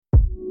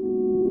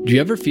Do you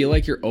ever feel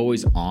like you're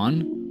always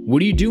on?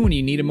 What do you do when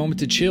you need a moment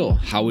to chill?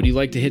 How would you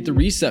like to hit the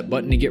reset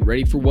button to get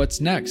ready for what's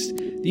next?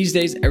 These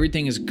days,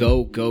 everything is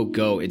go, go,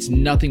 go. It's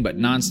nothing but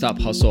nonstop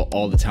hustle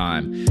all the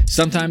time.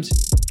 Sometimes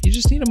you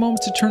just need a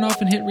moment to turn off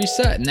and hit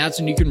reset, and that's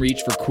when you can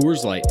reach for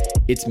Coors Light.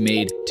 It's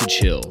made to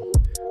chill.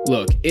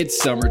 Look, it's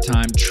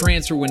summertime,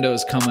 transfer window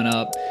is coming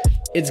up.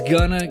 It's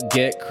gonna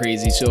get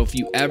crazy, so if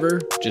you ever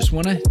just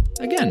wanna,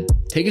 again,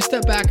 take a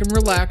step back and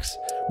relax,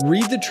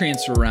 read the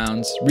transfer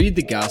rounds, read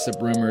the gossip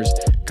rumors,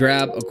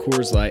 grab a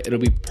Coors Light. It'll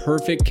be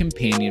perfect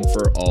companion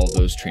for all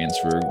those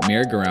transfer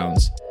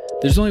merry-go-rounds.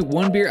 There's only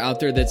one beer out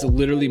there that's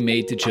literally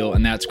made to chill,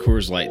 and that's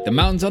Coors Light. The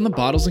mountains on the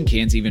bottles and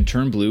cans even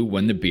turn blue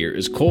when the beer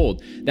is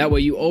cold. That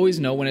way you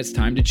always know when it's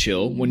time to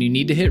chill. When you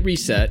need to hit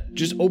reset,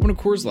 just open a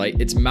Coors Light.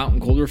 It's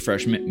mountain cold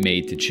refreshment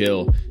made to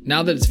chill.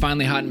 Now that it's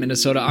finally hot in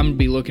Minnesota, I'm going to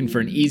be looking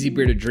for an easy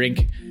beer to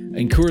drink,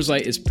 and Coors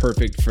Light is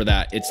perfect for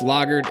that. It's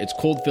lagered, it's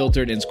cold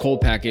filtered, and it's cold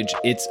packaged.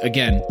 It's,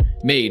 again,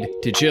 made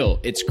to chill.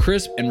 It's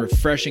crisp and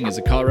refreshing as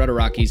the Colorado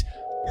Rockies.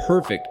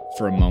 Perfect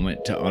for a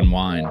moment to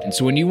unwind. And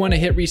so when you want to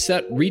hit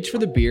reset, reach for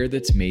the beer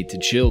that's made to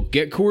chill.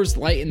 Get Coors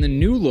Light in the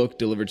new look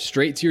delivered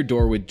straight to your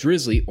door with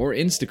Drizzly or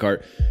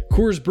Instacart.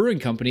 Coors Brewing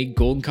Company,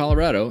 Golden,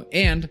 Colorado.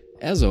 And,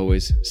 as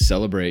always,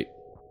 celebrate.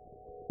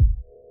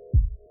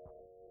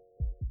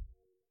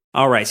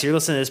 All right, so you're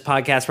listening to this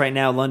podcast right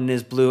now, London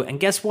is Blue. And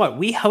guess what?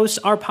 We host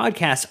our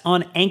podcast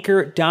on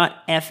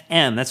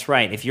Anchor.fm. That's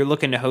right. If you're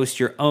looking to host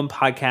your own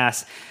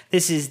podcast,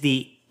 this is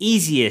the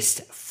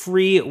easiest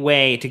free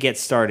way to get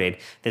started.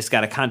 This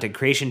got a content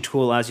creation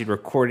tool, allows you to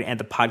record and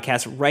the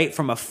podcast right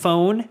from a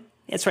phone.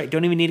 That's right,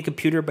 don't even need a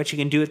computer, but you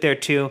can do it there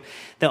too.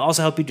 They'll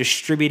also help you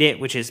distribute it,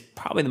 which is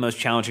probably the most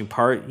challenging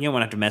part. You don't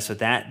want to have to mess with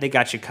that. They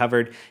got you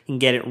covered. You can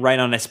get it right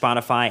on a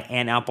Spotify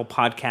and Apple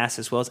Podcasts,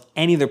 as well as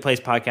any other place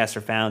podcasts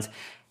are found.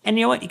 And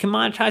you know what? You can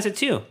monetize it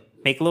too.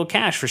 Make a little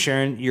cash for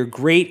sharing your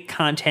great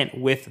content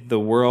with the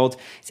world.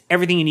 It's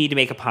everything you need to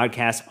make a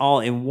podcast all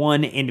in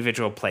one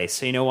individual place.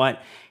 So you know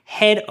what?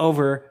 Head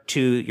over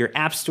to your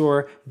app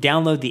store,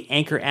 download the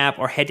Anchor app,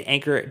 or head to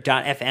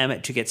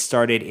anchor.fm to get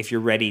started if you're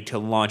ready to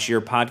launch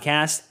your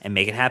podcast and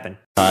make it happen.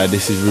 Hi,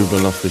 this is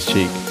Ruben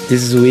Loftus-Cheek.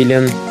 This is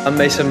William. I'm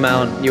Mason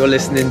Mount. You're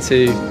listening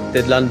to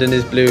the London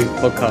is Blue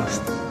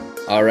podcast.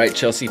 All right,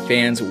 Chelsea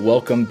fans,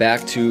 welcome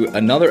back to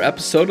another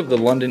episode of the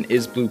London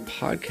is Blue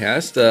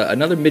podcast.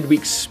 Another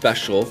midweek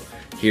special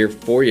here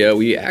for you.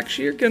 We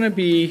actually are going to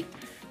be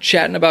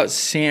chatting about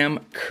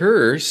Sam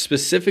Kerr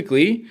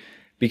specifically,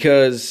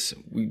 because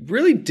we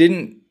really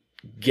didn't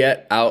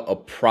get out a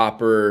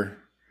proper,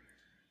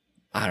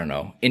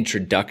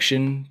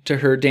 introduction to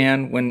her,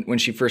 Dan, when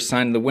she first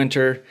signed in the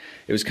winter.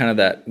 It was kind of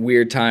that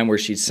weird time where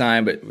she'd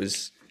signed, but it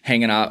was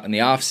hanging out in the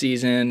off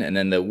season, and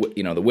then the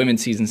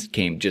women's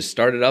season just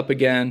started up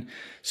again.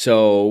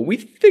 So we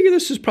figured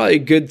this was probably a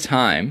good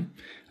time,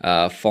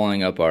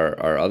 following up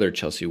our other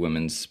Chelsea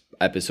women's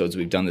episodes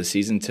we've done this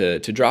season, to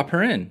drop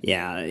her in.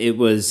 Yeah, it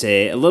was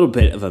a little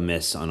bit of a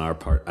miss on our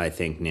part, I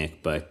think,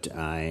 Nick, but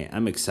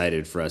I'm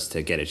excited for us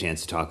to get a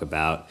chance to talk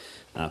about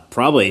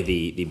probably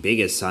the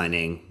biggest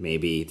signing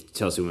maybe the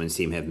Chelsea women's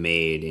team have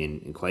made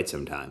in quite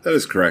some time. That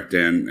is correct,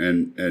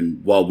 Dan.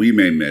 And while we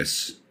may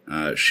miss,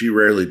 she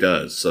rarely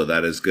does, so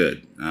that is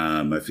good.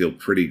 I feel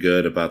pretty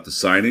good about the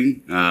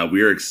signing.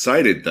 We are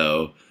excited,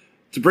 though,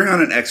 to bring on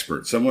an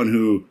expert, someone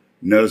who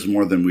knows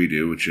more than we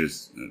do, which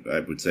is, I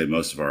would say,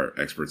 most of our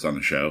experts on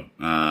the show.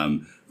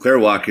 Claire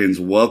Watkins,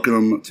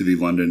 welcome to the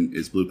London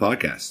is Blue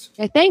podcast.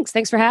 Hey, thanks.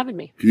 Thanks for having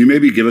me. Can you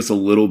maybe give us a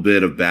little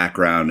bit of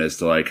background as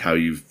to how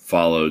you've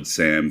followed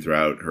Sam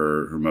throughout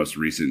her most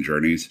recent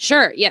journeys?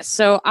 Sure. Yes.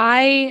 So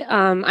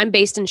I'm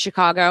based in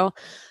Chicago.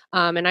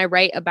 And I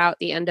write about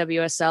the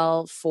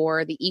NWSL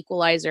for The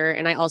Equalizer,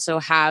 and I also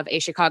have a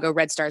Chicago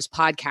Red Stars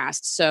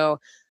podcast.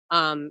 So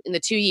in the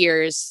 2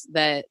 years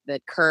that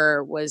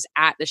Kerr was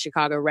at the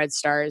Chicago Red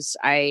Stars,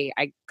 I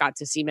got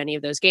to see many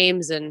of those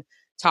games and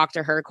talk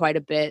to her quite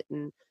a bit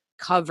and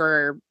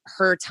cover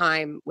her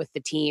time with the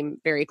team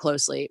very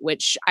closely,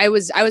 which I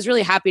was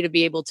really happy to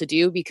be able to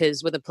do,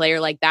 because with a player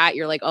like that,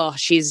 you're like, oh,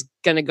 she's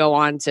going to go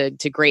on to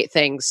great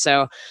things.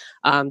 So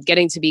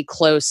getting to be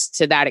close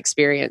to that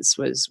experience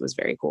was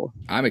very cool.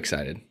 I'm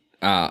excited.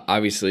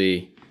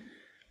 Obviously,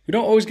 we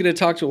don't always get to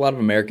talk to a lot of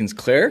Americans,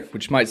 Claire,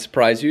 which might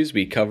surprise you as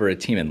we cover a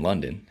team in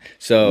London.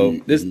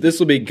 So this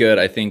will be good.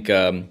 I think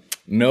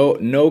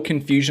no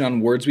confusion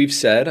on words we've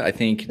said. I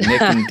think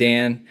Nick and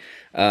Dan,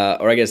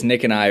 or I guess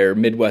Nick and I are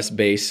Midwest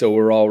based, so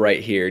we're all right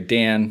here.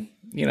 Dan,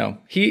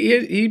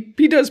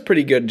 he does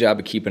pretty good job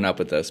of keeping up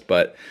with us.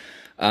 But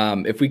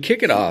if we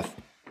kick it off,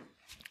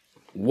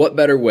 what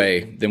better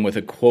way than with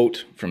a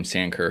quote from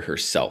Sam Kerr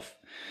herself?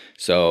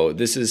 So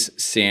this is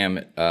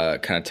Sam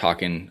kind of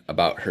talking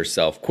about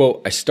herself.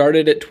 Quote, "I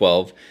started at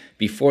 12.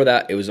 Before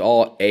that, it was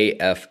all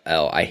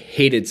AFL. I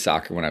hated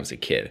soccer when I was a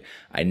kid.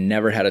 I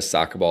never had a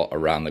soccer ball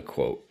around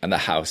the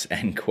house,"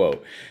 end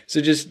quote.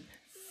 So just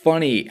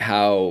funny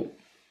how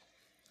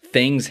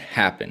things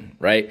happen,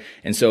 right?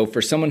 And so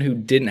for someone who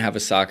didn't have a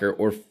soccer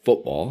or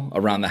football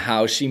around the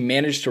house, she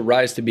managed to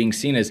rise to being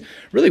seen as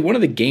really one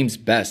of the game's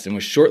best and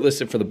was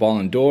shortlisted for the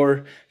Ballon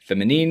d'Or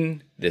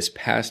Feminine this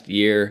past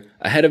year,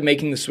 ahead of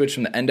making the switch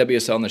from the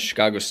NWSL and the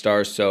Chicago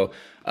Stars. So,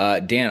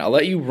 Dan, I'll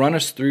let you run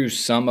us through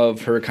some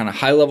of her kind of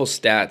high-level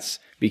stats,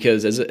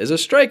 because as a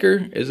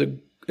striker, as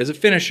a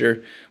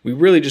finisher, we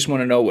really just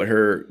want to know what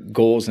her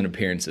goals and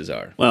appearances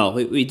are. Well,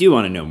 we do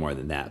want to know more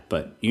than that,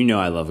 but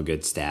I love a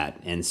good stat.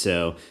 And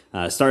so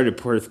started at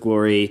Perth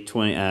Glory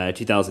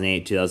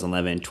 2008,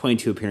 2011,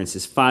 22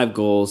 appearances, 5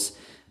 goals.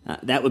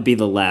 That would be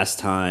the last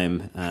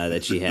time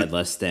that she had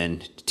less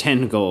than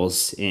 10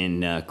 goals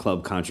in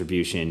club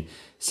contribution.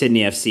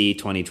 Sydney FC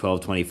 2012,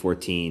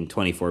 2014,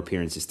 24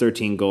 appearances,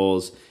 13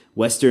 goals.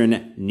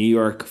 Western New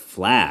York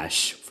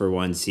Flash for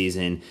one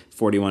season,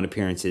 41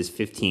 appearances,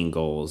 15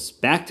 goals.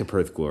 Back to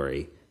Perth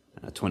Glory,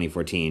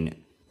 2014,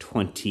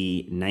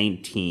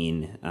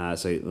 2019,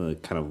 so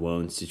kind of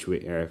loan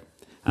situation.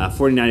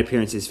 49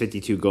 appearances,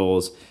 52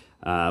 goals.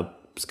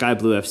 Sky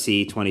Blue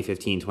FC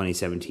 2015,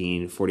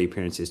 2017, 40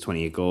 appearances,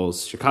 28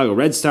 goals. Chicago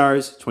Red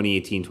Stars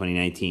 2018,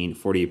 2019,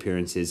 40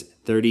 appearances,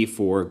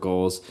 34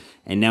 goals.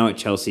 And now at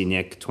Chelsea,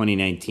 Nick,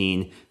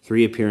 2019,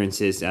 3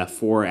 appearances,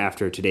 4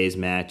 after today's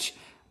match,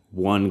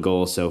 1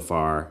 goal so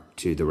far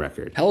to the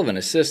record. Hell of an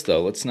assist,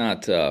 though. Let's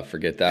not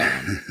forget that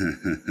one.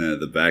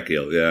 The back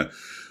heel, yeah.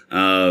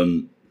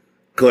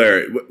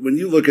 Claire, when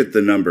you look at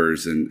the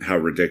numbers and how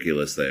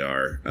ridiculous they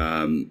are,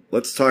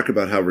 let's talk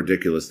about how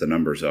ridiculous the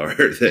numbers are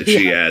that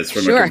she has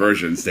from a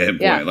conversion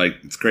standpoint. Yeah. Like,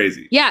 it's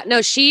crazy. Yeah,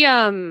 no, she,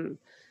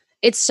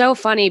 it's so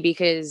funny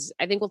because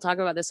I think we'll talk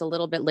about this a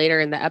little bit later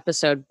in the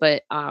episode,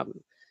 but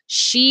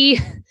she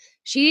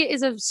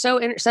is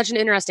such an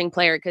interesting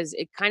player because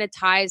it kind of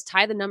tie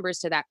the numbers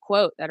to that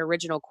quote, that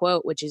original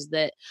quote, which is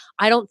that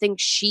I don't think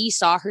she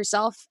saw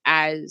herself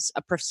as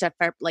a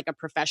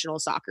professional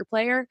soccer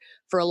player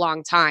for a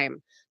long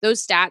time.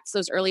 Those stats,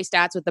 those early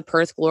stats with the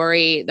Perth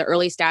Glory, the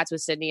early stats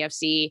with Sydney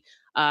FC,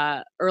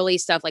 early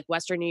stuff like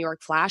Western New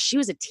York Flash, she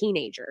was a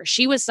teenager.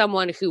 She was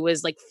someone who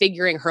was like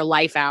figuring her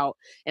life out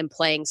and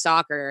playing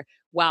soccer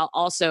while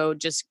also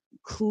just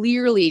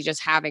clearly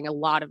just having a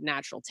lot of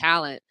natural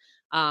talent.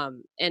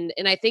 And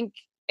I think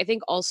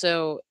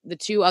also the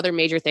two other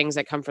major things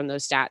that come from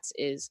those stats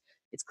is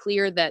it's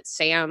clear that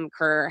Sam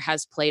Kerr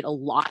has played a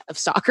lot of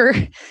soccer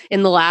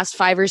in the last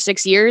 5 or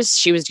 6 years.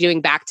 She was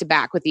doing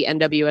back-to-back with the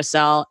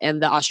NWSL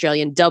and the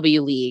Australian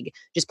W League,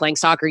 just playing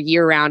soccer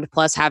year-round,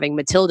 plus having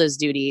Matilda's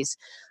duties.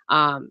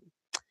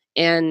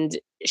 And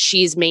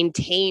she's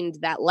maintained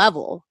that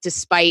level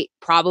despite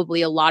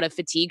probably a lot of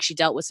fatigue. She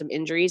dealt with some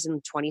injuries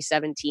in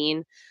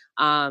 2017.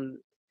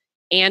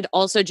 And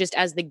also just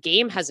as the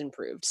game has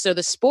improved. So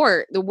the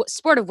sport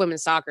of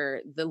women's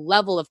soccer, the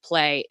level of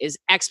play is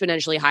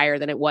exponentially higher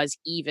than it was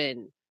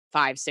even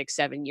 5, 6,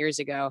 7 years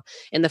ago.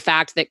 And the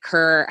fact that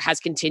Kerr has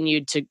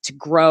continued to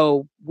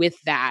grow with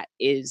that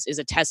is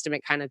a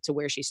testament kind of to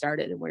where she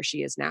started and where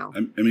she is now.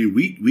 I mean,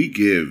 we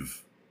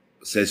give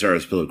Cesar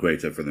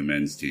Azpilicueta for the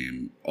men's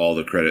team all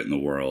the credit in the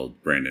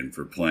world, Brandon,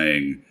 for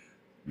playing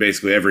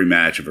basically every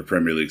match of a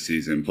Premier League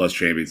season, plus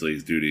Champions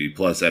League duty,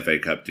 plus FA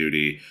Cup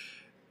duty.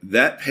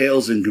 That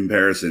pales in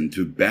comparison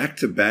to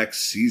back-to-back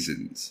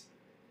seasons.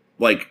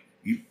 Like,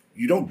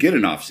 you don't get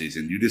an off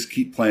season. You just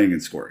keep playing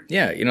and scoring.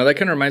 Yeah, that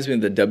kind of reminds me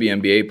of the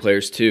WNBA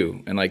players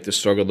too, and like the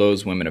struggle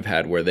those women have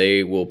had where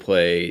they will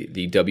play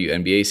the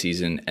WNBA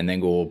season and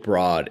then go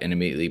abroad and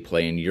immediately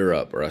play in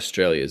Europe or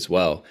Australia as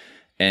well.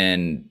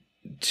 And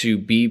to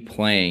be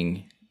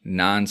playing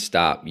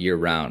nonstop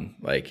year-round,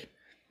 like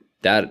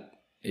that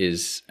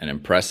is an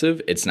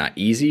impressive. It's not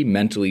easy,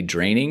 mentally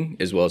draining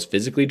as well as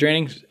physically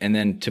draining. And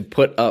then to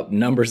put up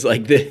numbers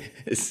like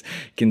this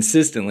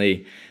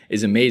consistently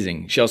is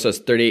amazing. She also has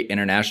 38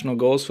 international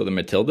goals for the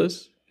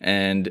Matildas.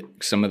 And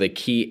some of the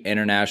key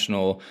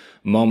international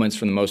moments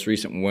from the most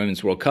recent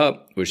Women's World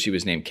Cup where she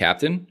was named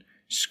captain,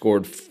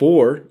 scored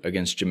 4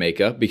 against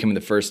Jamaica, becoming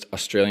the first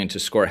Australian to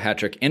score a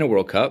hat-trick in a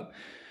World Cup.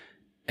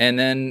 And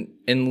then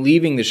in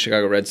leaving the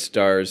Chicago Red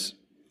Stars,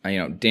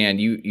 Dan,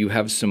 you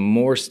have some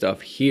more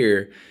stuff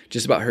here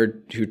just about her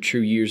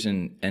true years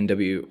in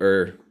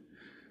NWASL?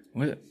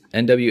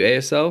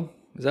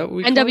 Is that what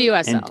we call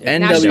NWSL, it?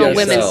 National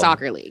Women's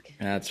Soccer League.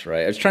 That's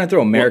right. I was trying to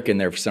throw American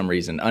there for some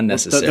reason,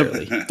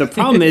 unnecessarily. The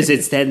problem is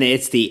it's the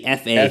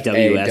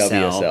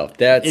FAWSL.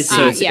 That's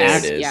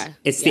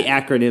It's the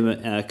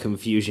acronym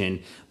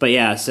confusion. But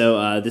yeah,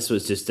 so this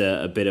was just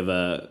a bit of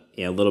a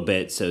little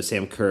bit. So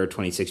Sam Kerr,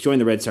 26,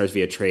 joined the Red Stars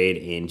via trade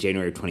in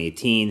January of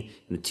 2018. In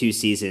the 2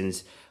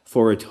 seasons,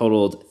 forward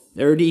totaled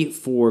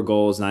 34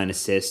 goals, 9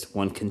 assists,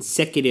 1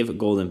 consecutive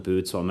Golden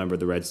Boots while a member of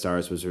the Red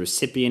Stars, was a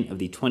recipient of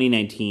the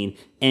 2019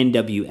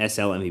 NWSL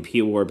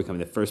MVP award, becoming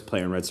the first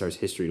player in Red Stars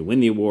history to win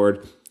the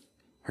award.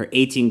 Her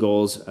 18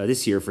 goals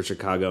this year for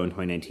Chicago in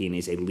 2019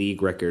 is a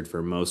league record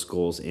for most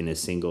goals in a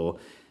single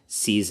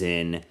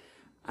season.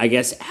 I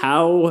guess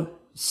how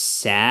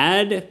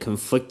sad,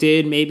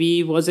 conflicted,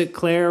 maybe, was it,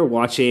 Claire,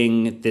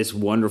 watching this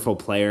wonderful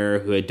player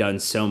who had done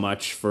so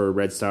much for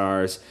Red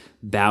Stars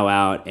bow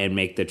out and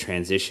make the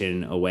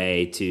transition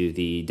away to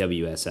the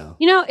WSL?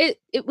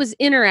 It was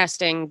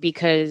interesting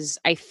because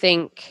I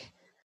think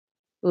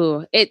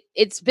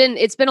it's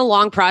been a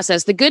long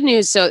process. The good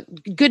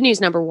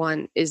news number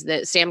one is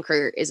that Sam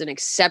Kerr is an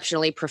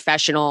exceptionally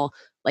professional,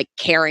 like,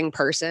 caring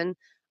person.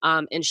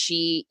 And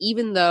she,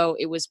 even though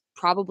it was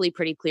probably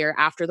pretty clear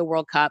after the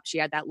World Cup, she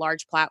had that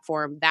large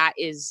platform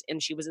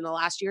and she was in the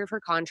last year of her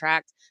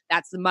contract.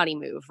 That's the money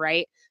move,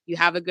 right? You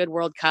have a good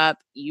World Cup,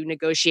 you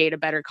negotiate a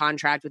better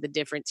contract with a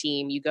different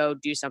team, you go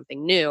do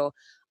something new.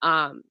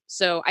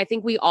 So I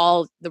think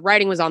the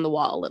writing was on the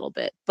wall a little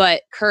bit,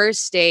 but Kerr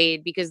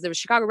stayed because the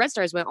Chicago Red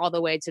Stars went all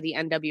the way to the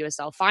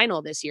NWSL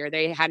final this year.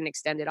 They had an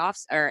extended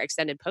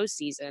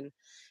postseason,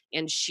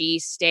 and she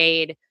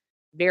stayed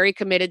very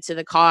committed to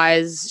the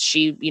cause.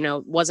 She,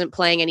 wasn't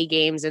playing any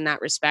games in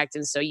that respect.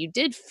 And so you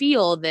did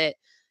feel that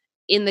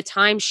in the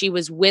time she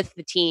was with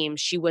the team,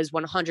 she was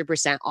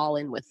 100% all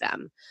in with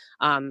them.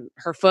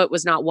 Her foot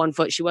was not 1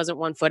 foot. She wasn't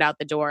 1 foot out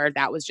the door.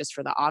 That was just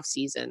for the off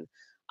season.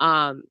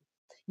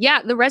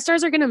 The Red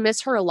Stars are going to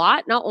miss her a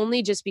lot, not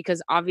only just because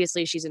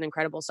obviously she's an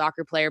incredible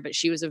soccer player, but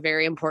she was a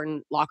very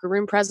important locker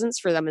room presence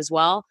for them as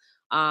well.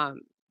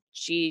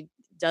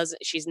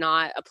 She's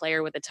not a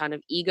player with a ton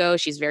of ego.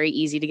 She's very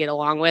easy to get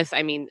along with.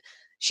 I mean,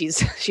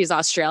 she's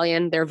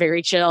Australian. They're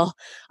very chill.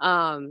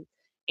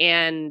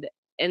 And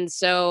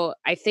so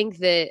I think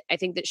that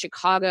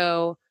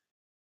Chicago,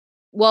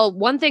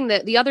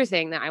 the other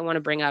thing that I want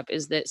to bring up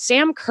is that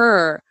Sam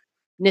Kerr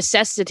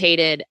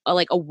necessitated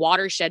a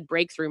watershed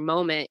breakthrough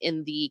moment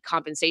in the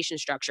compensation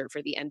structure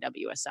for the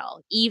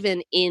NWSL,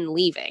 even in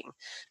leaving.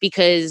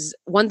 Because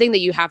one thing that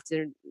you have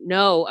to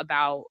know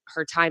about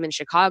her time in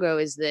Chicago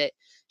is that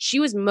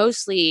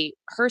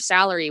her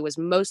salary was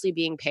mostly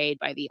being paid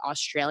by the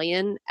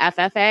Australian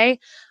FFA.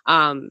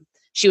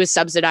 She was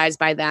subsidized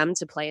by them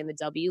to play in the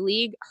W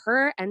League.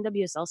 Her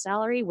NWSL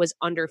salary was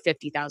under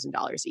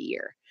 $50,000 a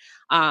year.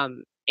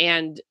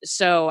 And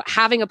so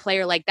having a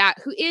player like that,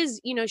 who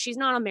is, she's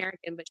not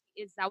American, but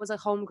that was a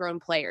homegrown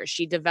player.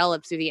 She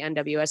developed through the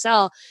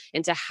NWSL,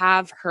 and to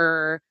have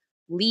her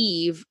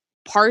leave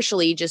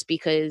partially just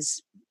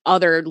because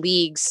other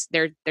leagues,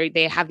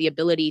 they have the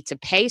ability to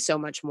pay so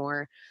much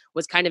more,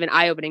 was kind of an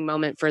eye-opening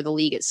moment for the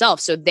league itself.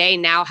 So they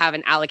now have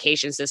an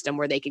allocation system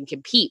where they can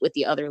compete with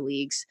the other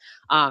leagues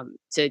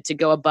to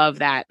go above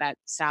that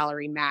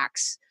salary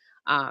max.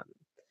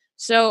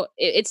 So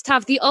it's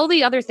tough. The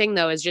only other thing,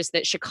 though, is just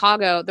that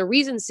Chicago, the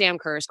reason Sam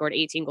Kerr scored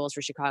 18 goals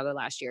for Chicago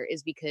last year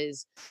is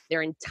because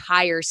their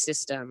entire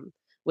system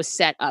was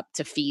set up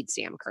to feed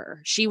Sam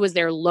Kerr. She was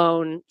their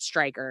lone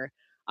striker.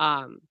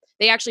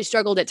 They actually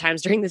struggled at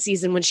times during the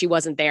season when she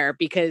wasn't there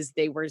because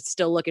they were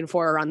still looking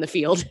for her on the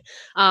field.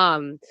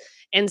 And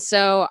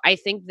so I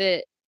think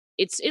that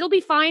it'll be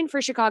fine for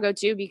Chicago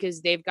too,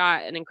 because they've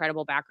got an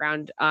incredible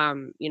background.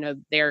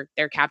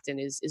 Their captain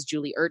is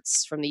Julie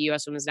Ertz from the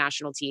U.S. Women's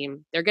National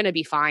Team. They're going to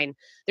be fine.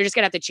 They're just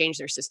going to have to change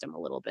their system a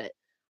little bit,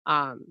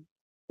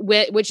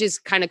 which is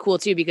kind of cool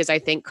too, because I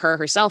think Kerr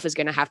herself is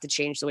going to have to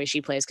change the way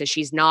she plays because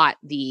she's not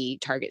the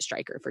target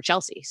striker for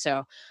Chelsea.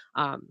 So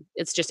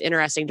it's just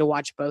interesting to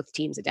watch both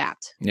teams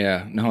adapt.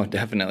 Yeah, no,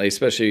 definitely.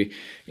 Especially,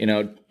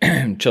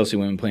 Chelsea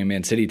women playing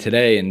Man City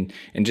today and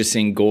just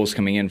seeing goals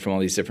coming in from all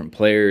these different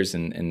players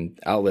and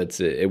outlets.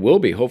 It will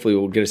be. Hopefully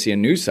we'll get to see a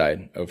new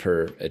side of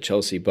her at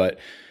Chelsea. But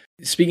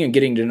speaking of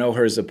getting to know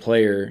her as a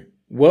player,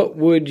 what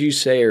would you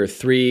say are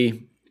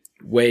 3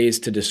 ways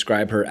to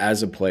describe her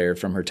as a player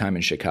from her time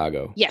in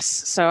Chicago? Yes.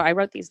 So I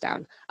wrote these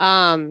down.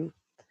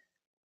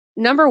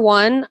 Number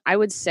 1, I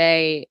would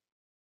say,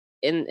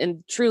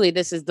 and truly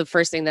this is the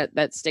first thing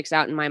that sticks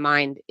out in my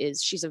mind,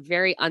 is she's a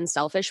very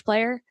unselfish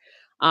player.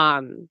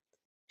 And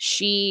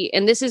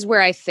this is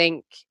where I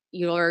think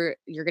you're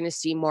going to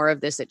see more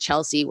of this at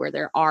Chelsea, where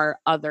there are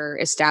other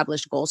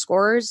established goal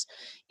scorers,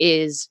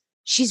 is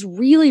she's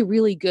really,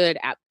 really good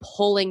at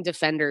pulling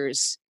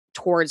defenders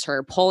towards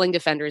her, pulling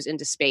defenders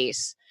into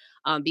space.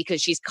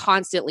 Because she's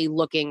constantly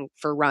looking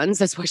for runs.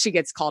 That's why she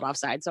gets called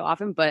offside so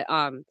often. But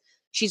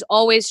she's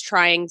always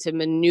trying to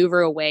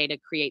maneuver a way to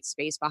create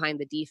space behind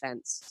the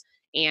defense.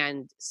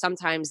 And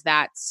sometimes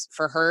that's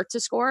for her to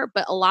score,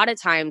 but a lot of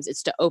times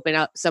it's to open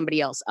up somebody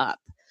else up.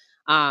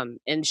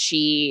 And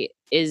she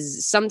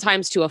is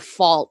sometimes, to a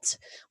fault,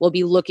 will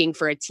be looking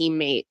for a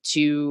teammate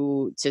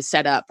to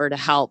set up or to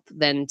help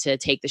than to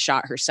take the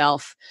shot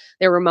herself.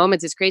 There were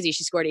moments, it's crazy,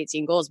 she scored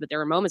 18 goals, but there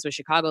were moments with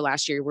Chicago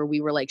last year where we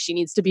were like, she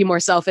needs to be more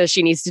selfish.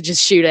 She needs to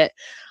just shoot it.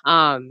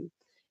 And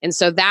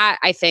so that,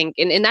 I think,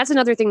 and that's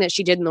another thing that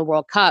she did in the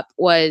World Cup,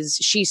 was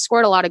she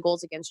scored a lot of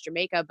goals against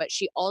Jamaica, but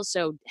she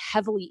also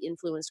heavily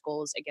influenced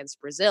goals against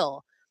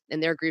Brazil in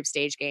their group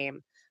stage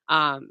game.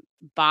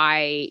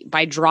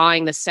 By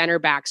drawing the center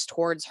backs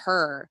towards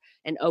her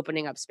and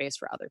opening up space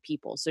for other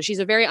people. So she's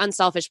a very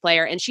unselfish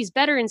player, and she's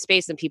better in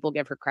space than people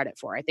give her credit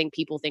for. I think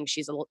people think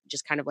she's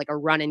just kind of like a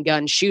run and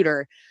gun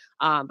shooter.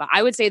 But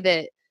I would say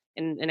that,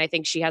 and I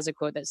think she has a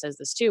quote that says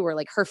this too, where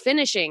like her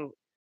finishing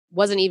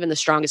wasn't even the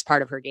strongest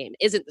part of her game,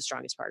 isn't the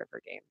strongest part of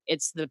her game.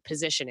 It's the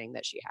positioning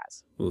that she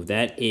has. Ooh,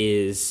 that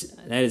is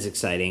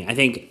exciting. I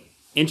think,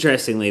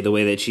 interestingly, the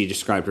way that she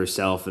described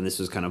herself, and this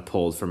was kind of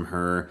pulled from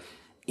her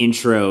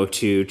intro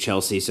to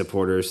Chelsea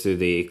supporters through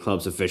the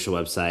club's official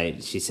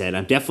website. She said,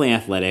 "I'm definitely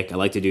athletic. I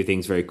like to do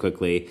things very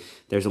quickly.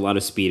 There's a lot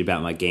of speed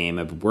about my game.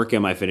 I've been working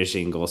on my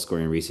finishing and goal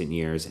scoring in recent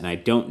years, and I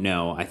don't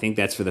know. I think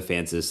that's for the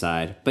fans to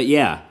decide. But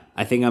yeah,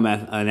 I think I'm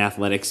an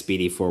athletic,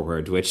 speedy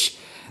forward," which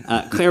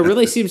Claire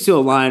really seems to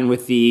align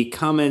with the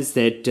comments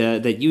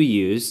that you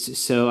used.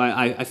 So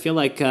I feel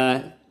like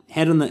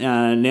head on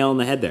the nail on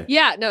the head there.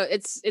 Yeah, no,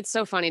 it's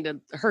so funny.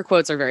 Her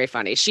quotes are very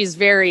funny. She's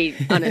very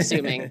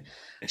unassuming.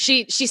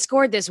 She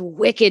scored this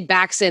wicked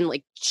backsin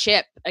like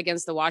chip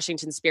against the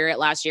Washington Spirit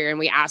last year, and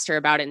we asked her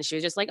about it, and she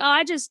was just like, "Oh,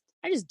 I just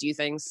do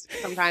things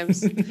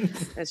sometimes."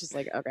 It's just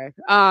like, okay.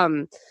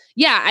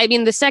 Yeah, I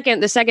mean, the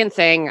second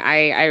thing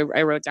I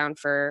wrote down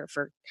for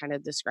kind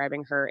of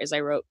describing her is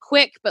I wrote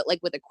quick, but like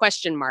with a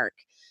question mark,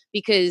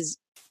 because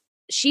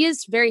she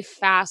is very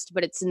fast,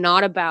 but it's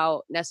not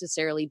about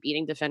necessarily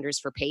beating defenders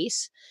for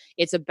pace.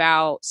 It's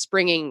about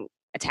springing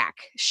attack.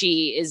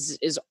 She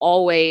is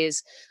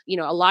always,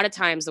 a lot of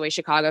times the way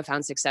Chicago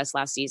found success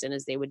last season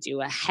is they would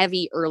do a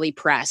heavy early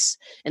press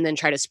and then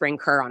try to spring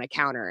Kerr on a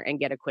counter and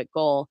get a quick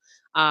goal.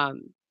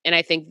 And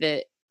I think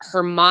that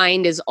her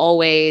mind is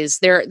always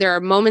there. There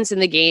are moments in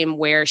the game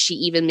where she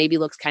even maybe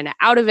looks kind of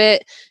out of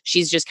it.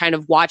 She's just kind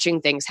of watching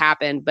things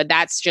happen, but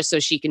that's just so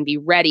she can be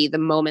ready the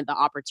moment the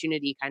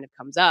opportunity kind of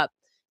comes up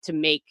to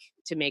make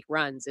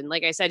runs. And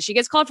like I said, she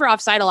gets called for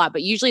offside a lot,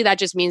 but usually that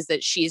just means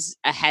that she's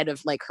ahead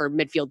of like her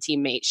midfield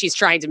teammate. She's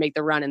trying to make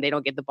the run and they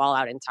don't get the ball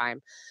out in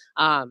time.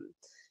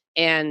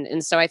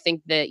 And so I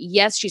think that,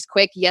 yes, she's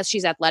quick. Yes,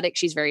 she's athletic.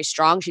 She's very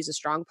strong. She's a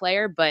strong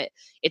player, but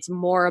it's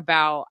more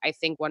about, I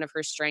think one of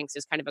her strengths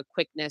is kind of a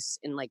quickness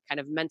and like kind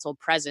of mental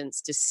presence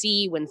to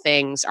see when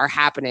things are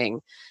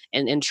happening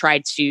and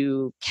try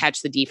to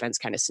catch the defense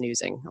kind of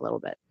snoozing a little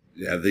bit.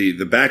 Yeah,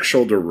 the back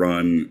shoulder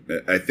run,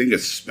 I think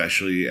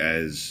especially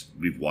as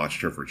we've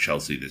watched her for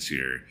Chelsea this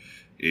year,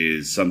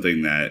 is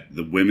something that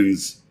the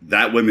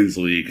women's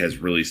league has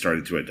really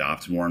started to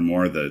adopt more and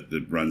more,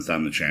 the runs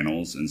down the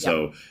channels. And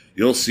so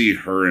you'll see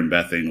her and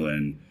Beth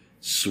England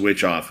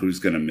switch off who's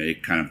going to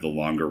make kind of the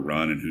longer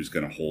run and who's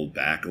going to hold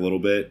back a little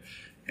bit.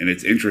 And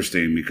it's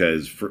interesting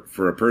because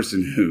for a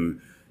person who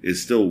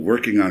is still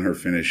working on her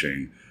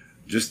finishing,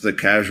 just the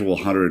casual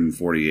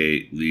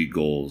 148 league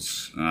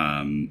goals,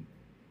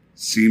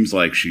 seems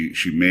like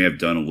she may have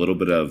done a little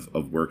bit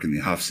of work in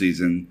the off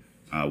season,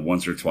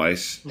 once or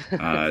twice,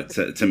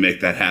 to make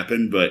that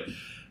happen. But,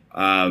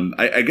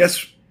 I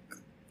guess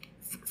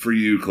for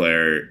you,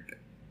 Claire,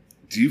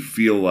 do you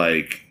feel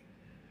like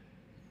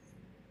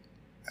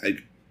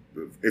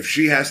if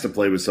she has to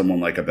play with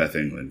someone like a Beth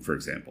England, for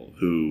example,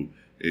 who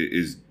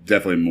is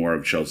definitely more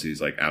of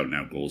Chelsea's like out and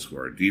out goal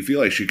scorer, do you feel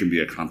like she can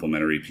be a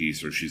complementary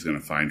piece, or she's going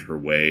to find her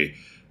way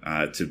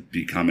to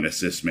become an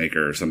assist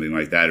maker or something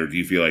like that? Or do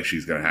you feel like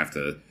she's going to have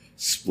to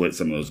split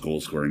some of those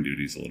goal scoring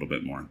duties a little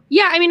bit more?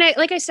 Yeah, I mean,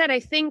 like I said, I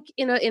think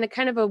in a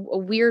kind of a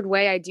weird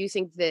way, I do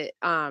think that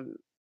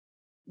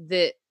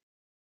that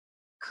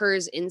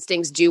Kerr's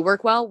instincts do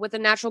work well with a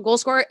natural goal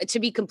scorer. To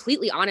be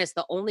completely honest,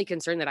 the only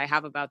concern that I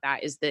have about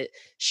that is that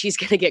she's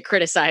going to get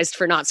criticized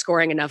for not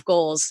scoring enough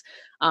goals.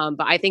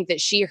 But I think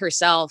that she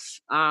herself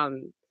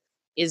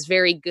is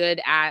very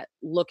good at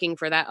looking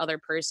for that other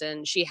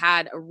person. She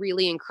had a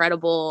really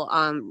incredible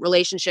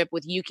relationship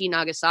with Yuki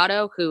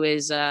Nagasato, who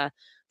is a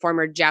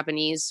former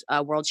Japanese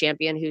world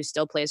champion who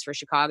still plays for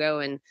Chicago.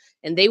 And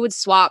they would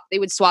swap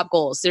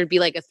goals. There'd be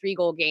like a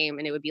 3-goal game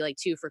and it would be like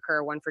 2 for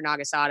Kerr, 1 for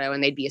Nagasato,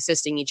 and they'd be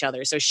assisting each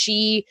other. So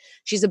she's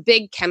a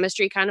big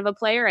chemistry kind of a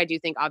player. I do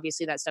think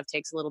obviously that stuff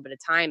takes a little bit of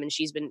time, and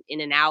she's been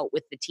in and out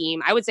with the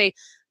team. I would say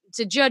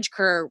to judge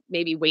Kerr,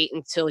 maybe wait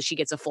until she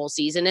gets a full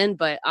season in,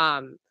 but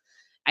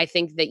I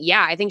think that,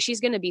 I think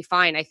she's going to be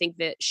fine. I think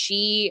that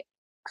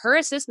her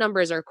assist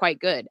numbers are quite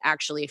good,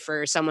 actually,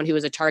 for someone who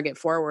is a target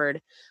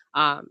forward.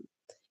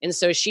 And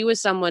so she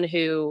was someone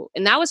who,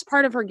 and that was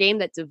part of her game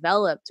that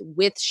developed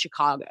with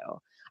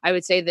Chicago. I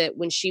would say that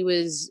when she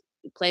was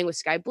playing with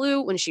Sky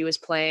Blue, when she was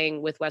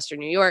playing with Western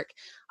New York,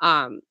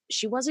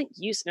 she wasn't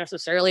used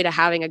necessarily to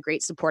having a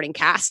great supporting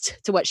cast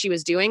to what she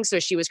was doing. So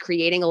she was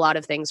creating a lot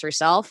of things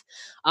herself.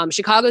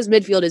 Chicago's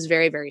midfield is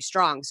very, very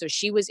strong. So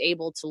she was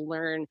able to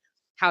learn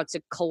how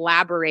to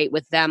collaborate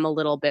with them a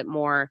little bit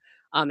more,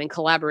 and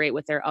collaborate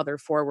with their other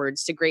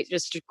forwards to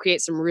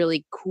create some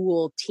really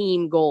cool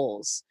team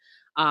goals.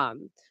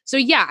 So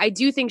I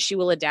do think she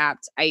will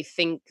adapt. I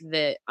think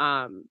that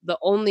the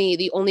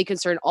only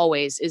concern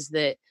always is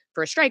that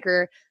for a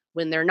striker,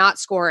 when they're not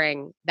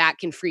scoring, that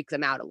can freak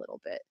them out a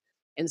little bit.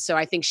 And so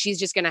I think she's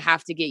just going to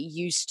have to get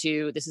used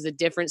to, this is a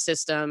different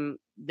system.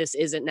 This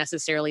isn't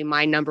necessarily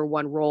my number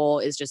one role,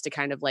 is just to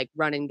kind of like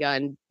run and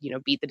gun,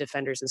 beat the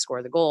defenders and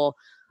score the goal.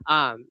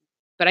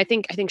 But I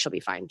think she'll be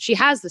fine. She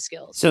has the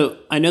skills. So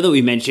I know that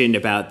we mentioned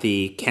about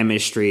the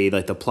chemistry,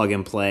 like the plug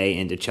and play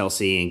into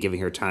Chelsea and giving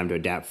her time to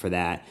adapt for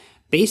that.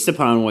 Based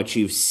upon what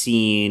you've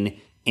seen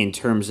in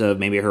terms of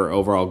maybe her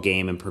overall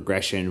game and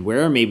progression,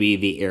 where are maybe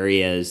the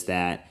areas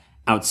that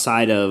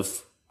outside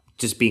of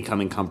just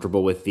becoming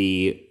comfortable with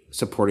the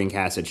supporting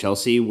cast at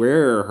Chelsea,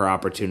 where are her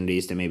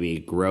opportunities to maybe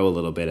grow a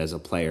little bit as a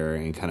player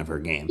and kind of her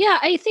game? Yeah,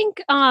 I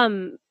think,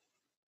 and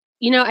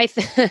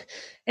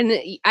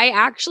I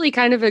actually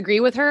kind of agree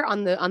with her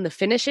on the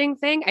finishing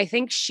thing. I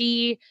think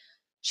she's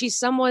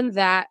someone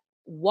that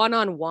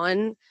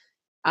one-on-one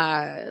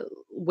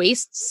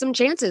wastes some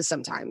chances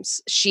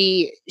sometimes.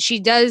 She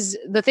does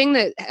the thing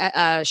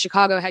that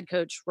Chicago head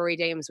coach Rory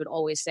Dames would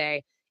always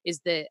say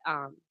is that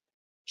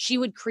she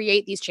would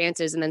create these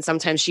chances and then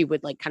sometimes she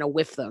would like kind of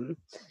whiff them.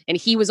 And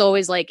he was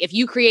always like, if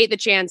you create the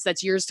chance,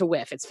 that's yours to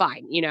whiff. It's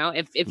fine.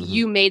 If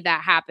you made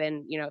that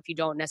happen, if you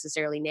don't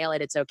necessarily nail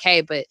it, it's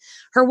okay. But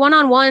her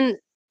one-on-one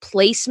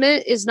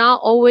placement is not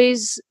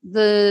always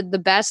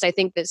the best. I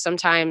think that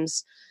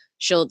sometimes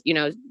she'll,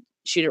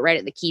 shoot it right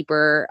at the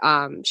keeper.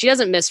 She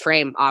doesn't miss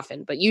frame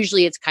often, but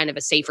usually it's kind of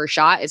a safer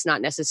shot. It's not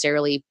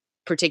necessarily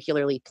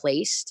particularly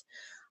placed.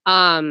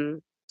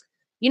 And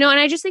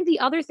I just think the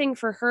other thing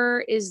for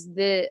her is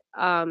that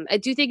I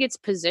do think it's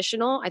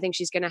positional. I think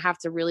she's going to have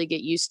to really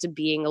get used to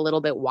being a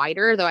little bit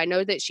wider, though I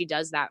know that she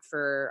does that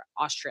for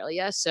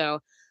Australia. So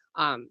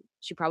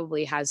she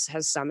probably has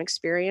some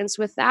experience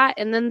with that.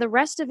 And then the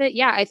rest of it,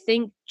 yeah, I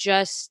think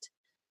just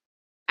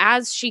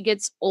as she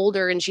gets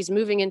older and she's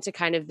moving into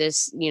kind of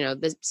this,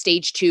 the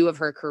stage 2 of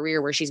her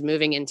career where she's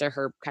moving into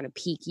her kind of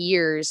peak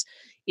years,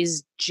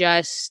 is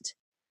just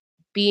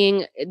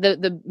being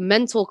the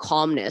mental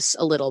calmness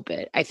a little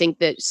bit. I think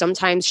that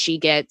sometimes she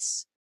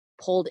gets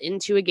pulled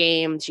into a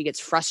game. She gets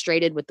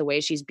frustrated with the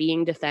way she's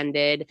being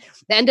defended.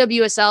 The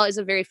NWSL is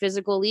a very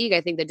physical league.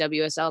 I think the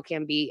WSL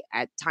can be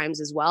at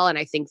times as well. And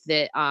I think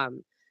that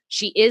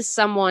she is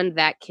someone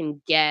that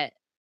can get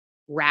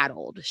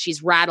rattled.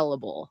 She's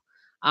rattleable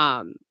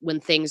when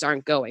things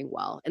aren't going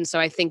well. And so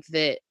I think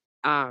that,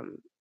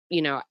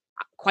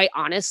 quite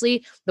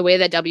honestly, the way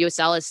that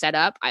WSL is set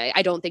up,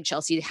 I don't think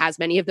Chelsea has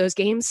many of those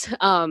games.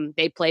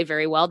 They play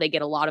very well. They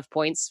get a lot of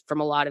points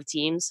from a lot of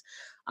teams.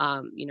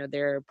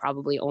 There are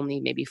probably only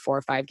maybe 4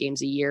 or 5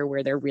 games a year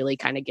where they're really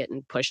kind of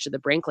getting pushed to the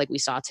brink like we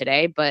saw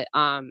today. But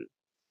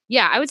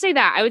yeah, I would say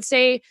that. I would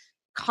say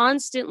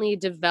constantly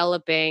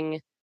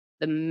developing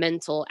the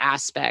mental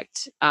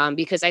aspect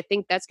because I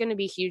think that's going to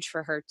be huge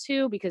for her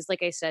too, because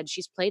like I said,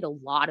 she's played a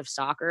lot of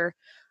soccer.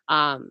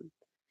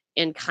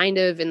 And kind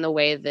of in the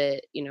way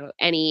that,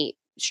 any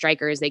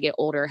striker as they get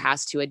older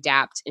has to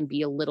adapt and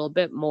be a little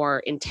bit more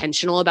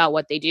intentional about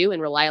what they do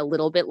and rely a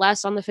little bit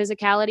less on the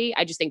physicality.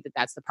 I just think that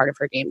that's the part of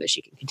her game that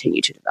she can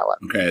continue to develop.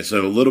 Okay,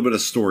 so a little bit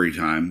of story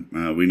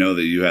time. We know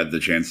that you had the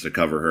chance to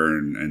cover her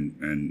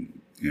and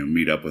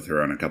meet up with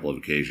her on a couple of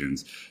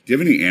occasions. Do you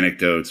have any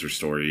anecdotes or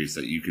stories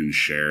that you can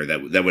share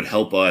that would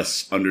help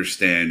us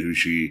understand who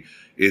she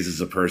is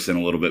as a person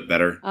a little bit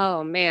better?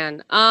 Oh,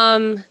 man.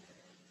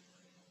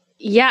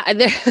 Yeah,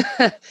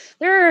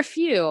 there are a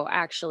few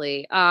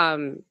actually.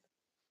 I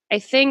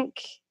think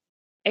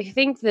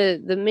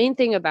the main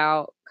thing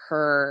about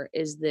her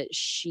is that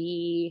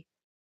she's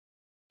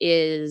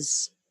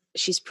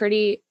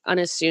pretty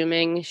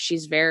unassuming.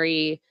 She's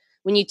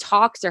when you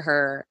talk to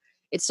her,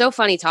 it's so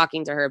funny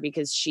talking to her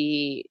because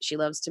she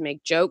loves to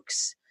make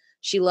jokes.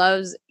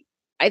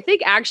 I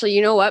think actually,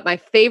 you know what? My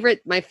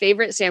favorite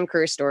Sam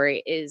Kerr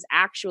story is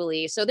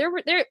actually, so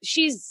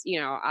she's,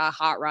 a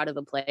hot rod of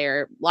a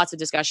player, lots of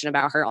discussion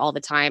about her all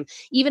the time.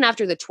 Even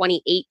after the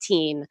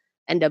 2018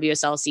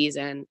 NWSL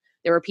season,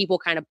 there were people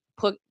kind of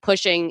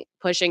pushing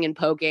and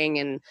poking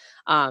and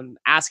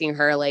asking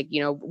her like,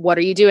 what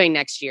are you doing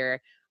next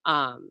year?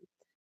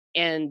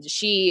 And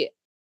she,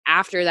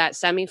 after that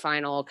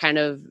semifinal, kind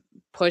of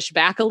pushed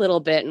back a little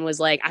bit and was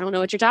like, I don't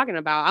know what you're talking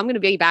about. I'm going to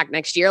be back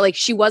next year. Like,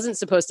 she wasn't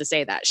supposed to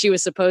say that. She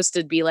was supposed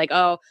to be like,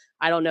 oh,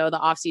 I don't know. The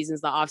off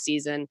season's the off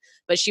season.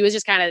 But she was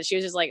just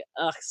like,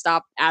 ugh,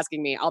 stop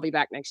asking me. I'll be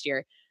back next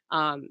year.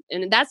 And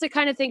that's the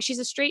kind of thing. She's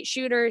a straight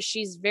shooter.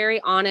 She's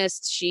very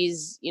honest.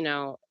 She's,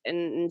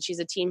 and she's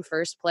a team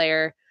first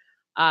player.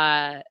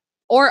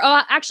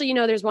 Actually,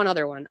 there's one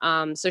other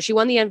one. So she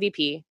won the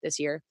MVP this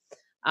year.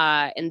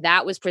 And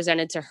that was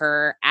presented to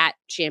her at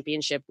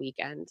championship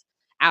weekend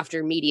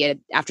after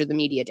the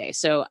media day.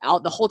 So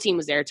the whole team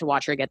was there to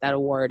watch her get that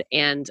award.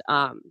 And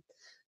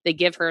they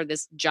give her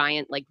this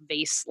giant like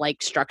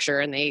vase-like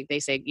structure and they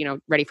say,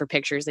 ready for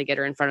pictures. They get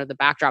her in front of the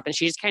backdrop and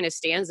she just kind of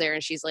stands there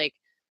and she's like,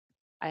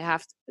 I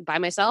have to by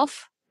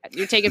myself.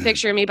 You take a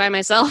picture of me by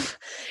myself.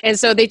 And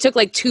so they took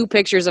like 2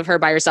 pictures of her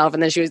by herself.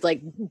 And then she was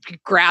like,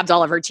 grabbed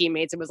all of her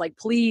teammates and was like,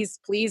 please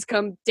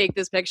come take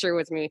this picture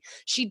with me.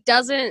 She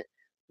doesn't,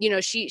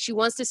 she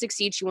wants to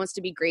succeed. She wants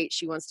to be great.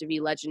 She wants to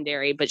be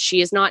legendary, but she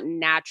is not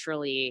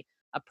naturally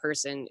a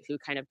person who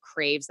kind of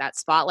craves that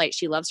spotlight.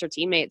 She loves her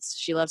teammates.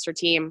 She loves her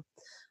team.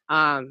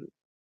 And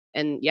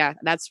yeah,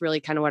 that's really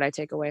kind of what I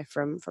take away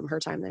from her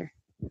time there.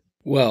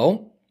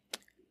 Well,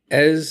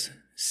 as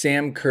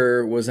Sam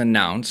Kerr was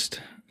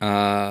announced,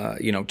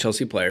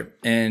 Chelsea player,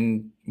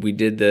 and we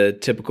did the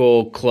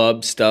typical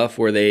club stuff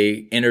where they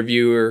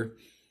interview her,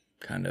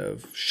 kind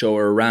of show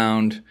her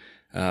around.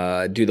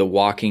 do the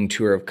walking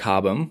tour of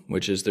Cobham,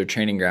 which is their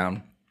training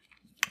ground.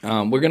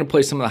 We're going to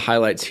play some of the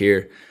highlights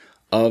here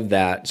of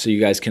that so you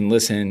guys can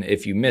listen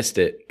if you missed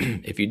it.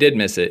 If you did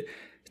miss it,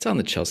 it's on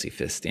the Chelsea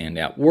Fist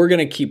Standout. We're going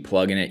to keep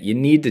plugging it. You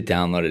need to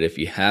download it if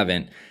you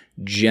haven't.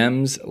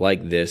 Gems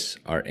like this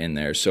are in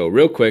there. So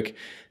real quick,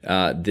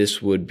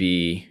 this would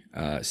be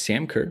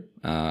Sam Kerr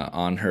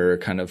on her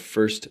kind of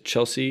first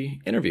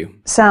Chelsea interview.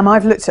 Sam,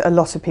 I've looked at a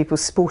lot of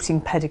people's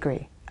sporting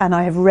pedigree, and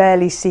I have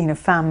rarely seen a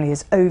family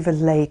as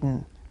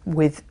overladen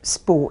with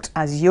sport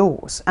as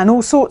yours, and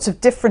all sorts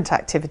of different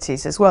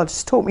activities as well.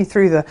 Just talk me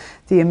through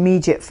the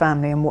immediate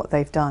family and what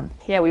they've done.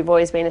 Yeah, we've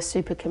always been a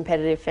super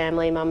competitive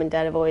family. Mum and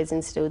Dad have always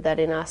instilled that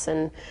in us,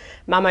 and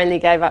Mum only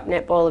gave up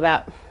netball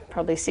about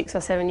probably 6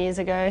 or 7 years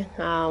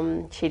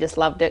ago. She just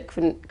loved it,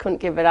 couldn't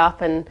give it up,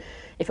 and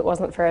if it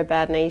wasn't for her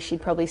bad knee,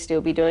 she'd probably still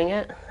be doing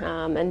it.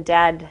 And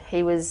Dad,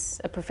 he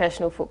was a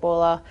professional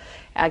footballer,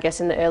 I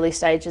guess in the early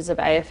stages of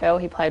AFL.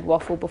 He played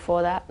waffle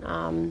before that.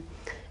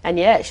 And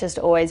yeah, it's just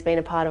always been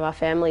a part of our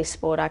family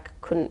sport. I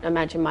couldn't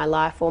imagine my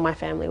life or my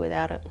family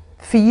without it.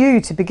 For you,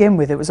 to begin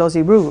with, it was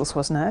Aussie rules,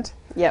 wasn't it?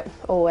 Yep,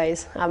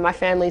 always. My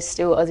family's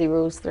still Aussie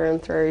rules through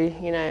and through,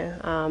 you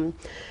know.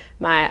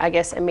 My, I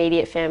guess,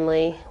 immediate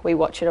family, we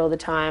watch it all the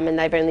time, and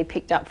they've only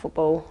picked up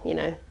football, you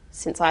know,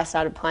 since I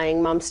started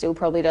playing. Mum still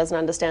probably doesn't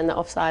understand the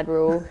offside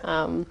rule.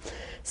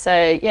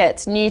 So yeah,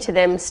 it's new to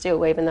them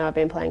still, even though I've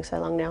been playing so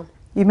long now.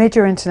 You made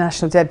your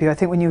international debut, I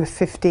think, when you were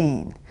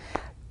 15.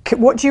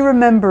 What do you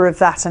remember of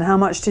that, and how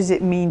much does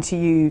it mean to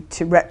you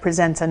to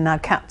represent and now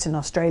captain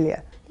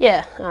Australia?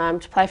 Yeah,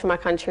 to play for my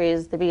country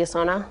is the biggest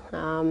honour.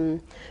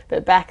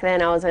 But back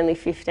then I was only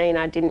 15.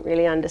 I didn't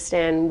really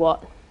understand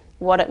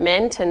what it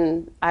meant,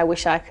 and I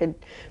wish I could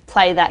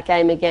play that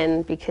game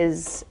again,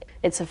 because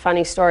it's a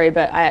funny story,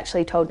 but I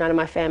actually told none of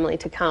my family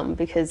to come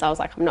because I was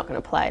like, I'm not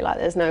going to play, like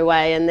there's no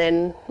way. And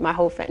then my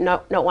whole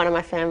not one of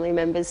my family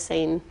members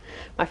seen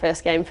my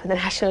first game for the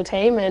national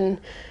team, and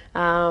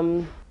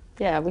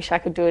yeah, I wish I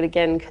could do it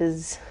again,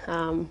 because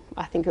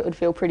I think it would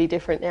feel pretty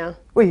different now.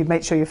 Well, you'd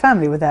make sure your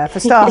family were there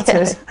for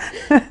starters.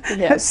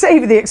 Yeah.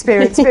 Savour the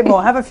experience a bit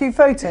more, have a few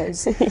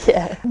photos.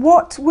 Yeah.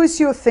 What was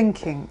your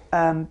thinking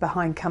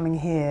behind coming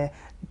here,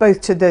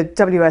 both to the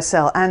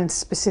WSL and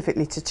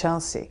specifically to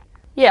Chelsea?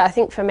 Yeah, I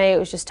think for me it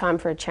was just time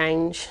for a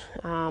change.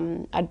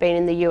 I'd been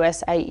in the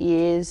US 8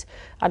 years.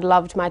 I'd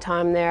loved my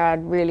time there.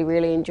 I'd really,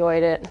 really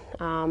enjoyed it.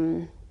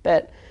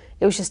 But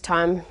it was just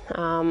time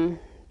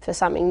for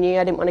something new.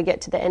 I didn't want to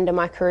get to the end of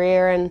my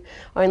career and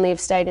only have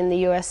stayed in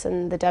the US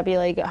and the W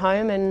League at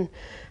home. And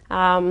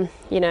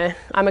you know,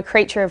 I'm a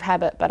creature of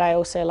habit, but I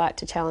also like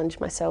to challenge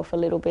myself a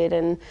little bit.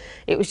 And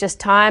it was just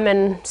time.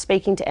 And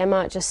speaking to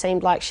Emma, it just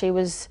seemed like she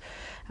was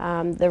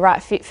the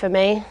right fit for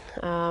me.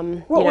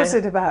 What was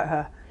it about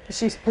her? Is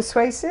she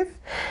persuasive?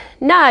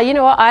 No, you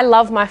know what? I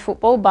love my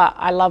football, but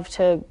I love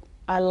to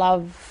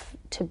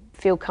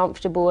feel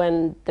comfortable,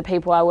 and the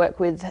people I work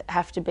with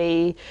have to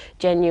be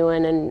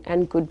genuine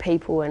and good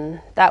people,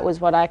 and that was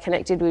what I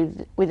connected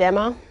with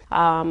Emma.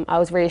 I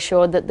was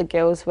reassured that the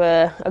girls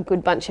were a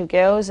good bunch of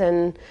girls,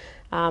 and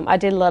I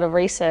did a lot of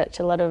research,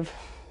 a lot of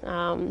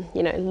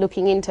you know,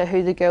 looking into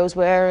who the girls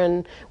were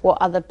and what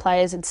other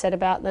players had said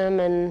about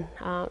them, and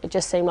it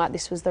just seemed like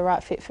this was the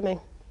right fit for me.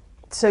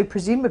 So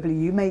presumably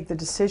you made the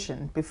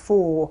decision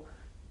before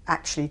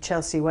actually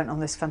Chelsea went on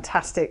this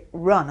fantastic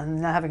run,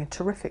 and they're having a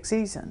terrific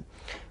season.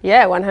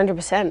 Yeah,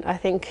 100%. I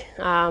think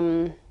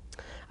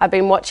I've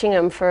been watching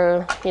them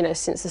for, you know,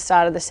 since the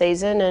start of the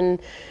season,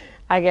 and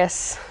I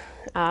guess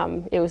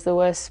it was the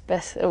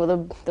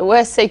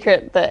worst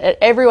secret that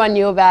everyone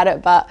knew about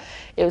it, but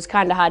it was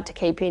kind of hard to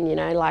keep in, you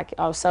know, like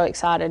I was so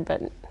excited,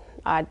 but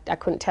I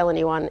couldn't tell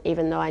anyone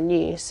even though I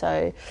knew.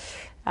 So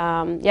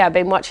yeah, I've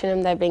been watching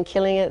them. They've been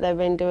killing it. They've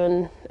been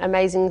doing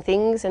amazing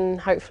things,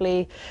 and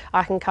hopefully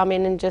I can come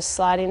in and just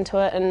slide into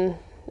it and,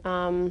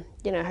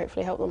 you know,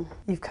 hopefully help them.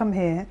 You've come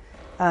here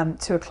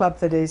to a club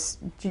that is,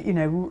 you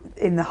know,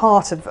 in the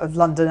heart of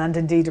London and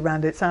indeed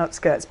around its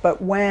outskirts.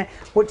 But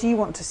what do you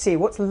want to see?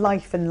 What's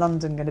life in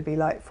London going to be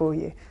like for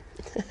you?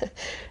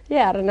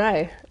 Yeah, I don't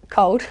know.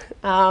 Cold.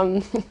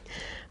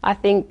 I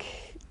think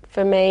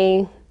for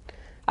me,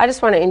 I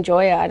just want to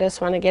enjoy it. I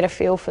just want to get a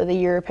feel for the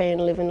European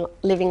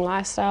living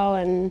lifestyle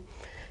and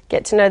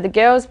get to know the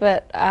girls.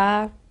 But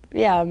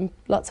yeah,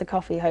 lots of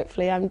coffee,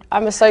 hopefully. I'm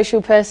a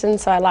social person,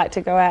 so I like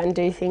to go out and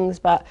do things.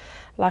 But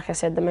like I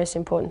said, the most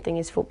important thing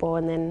is football,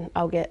 and then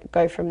I'll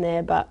go from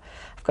there. But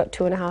I've got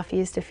 2.5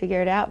 years to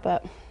figure it out.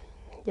 But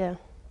yeah.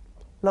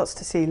 Lots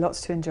to see,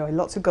 lots to enjoy,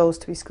 lots of goals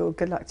to be scored.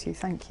 Good luck to you.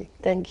 Thank you.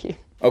 Thank you.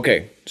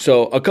 Okay,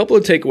 so a couple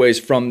of takeaways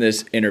from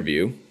this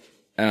interview.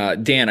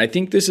 Dan, I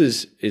think this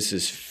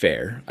is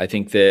fair. I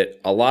think that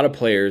a lot of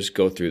players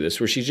go through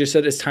this, where she just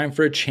said it's time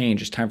for a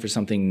change, it's time for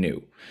something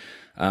new.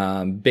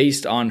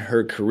 Based on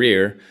her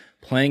career,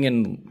 playing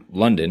in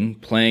London,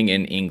 playing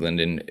in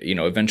England, and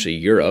eventually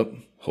Europe,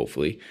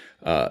 hopefully,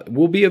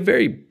 will be a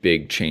very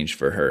big change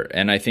for her.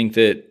 And I think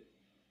that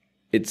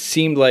it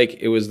seemed like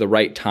it was the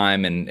right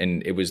time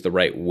and it was the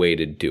right way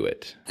to do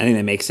it. I think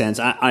that makes sense.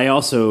 I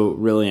also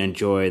really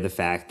enjoy the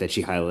fact that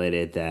she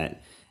highlighted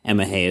that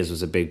Emma Hayes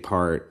was a big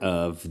part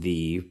of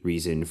the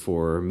reason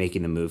for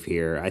making the move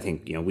here. I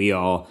think, we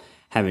all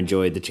have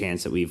enjoyed the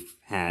chance that we've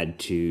had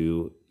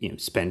to,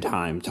 spend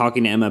time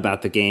talking to Emma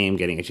about the game,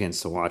 getting a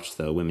chance to watch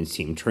the women's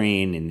team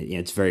train. And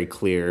it's very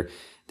clear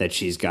that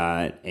she's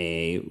got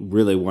a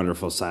really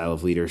wonderful style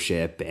of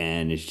leadership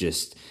and is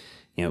just,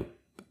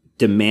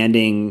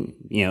 demanding,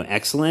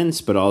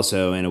 excellence, but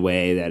also in a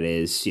way that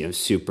is,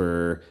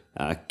 super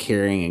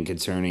caring and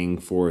concerning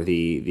for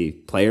the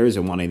players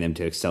and wanting them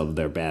to excel to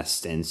their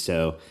best. And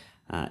so,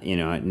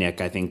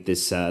 Nick, I think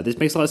this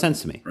makes a lot of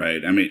sense to me.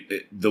 Right. I mean,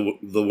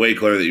 the way,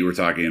 Claire, that you were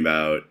talking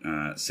about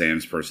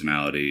Sam's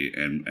personality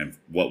and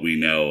what we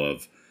know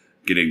of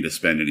getting to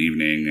spend an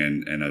evening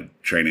and a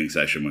training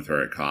session with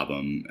her at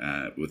Cobham,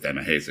 with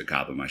Emma Hayes at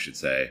Cobham, I should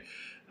say.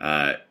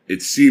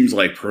 It seems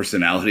like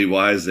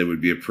personality-wise, they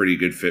would be a pretty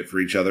good fit for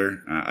each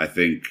other. I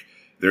think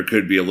there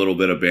could be a little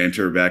bit of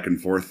banter back and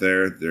forth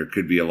there. There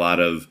could be a lot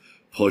of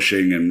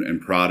pushing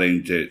and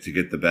prodding to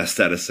get the best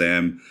out of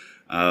Sam.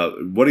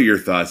 What are your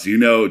thoughts? Do you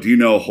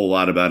know a whole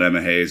lot about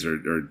Emma Hayes,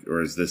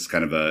 or is this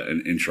kind of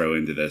an intro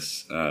into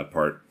this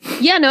part?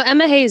 Yeah, no,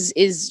 Emma Hayes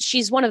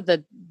she's one of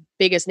the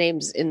biggest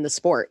names in the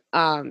sport.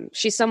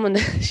 She's someone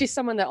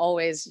that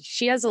always,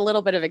 she has a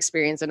little bit of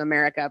experience in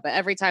America, but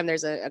every time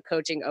there's a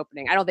coaching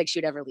opening, I don't think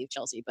she'd ever leave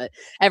Chelsea, but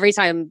every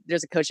time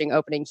there's a coaching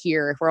opening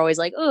here, we're always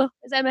like, oh,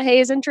 is Emma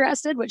Hayes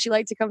interested? Would she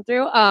like to come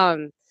through?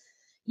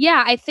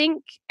 Yeah, I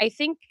think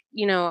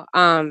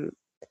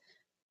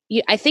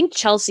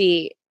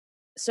Chelsea.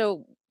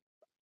 So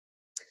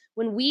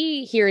when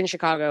we here in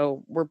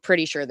Chicago, we're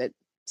pretty sure that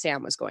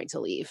Sam was going to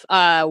leave.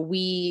 There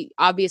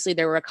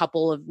were a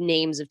couple of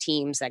names of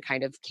teams that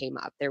kind of came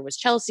up. There was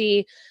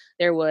Chelsea,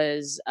 there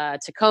was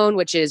Tacon,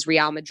 which is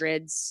Real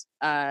Madrid's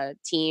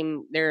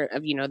team. They're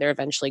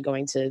eventually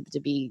going to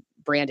be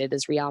branded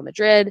as Real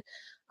Madrid.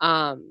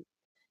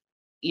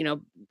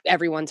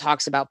 Everyone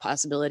talks about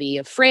possibility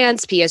of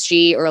France,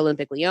 PSG, or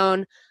Olympique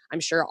Lyon. I'm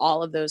sure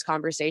all of those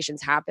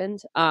conversations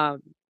happened.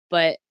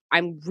 But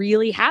I'm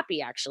really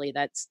happy actually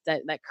that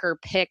Kerr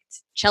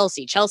picked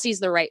Chelsea.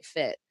 Chelsea's the right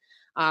fit.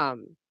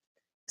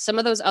 Some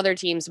of those other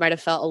teams might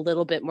have felt a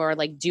little bit more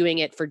like doing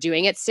it for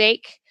doing its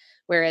sake,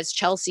 whereas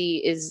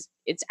Chelsea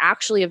it's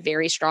actually a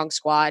very strong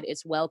squad.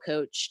 It's well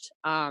coached.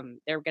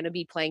 They're going to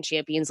be playing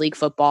Champions League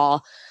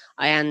football,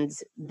 and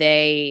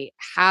they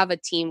have a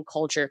team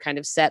culture kind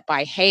of set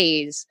by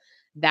Hayes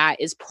that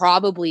is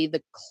probably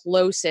the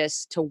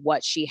closest to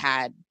what she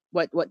had,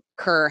 what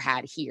Kerr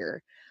had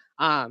here.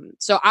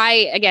 So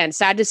again,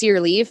 sad to see her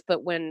leave,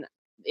 but when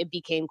it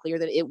became clear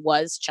that it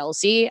was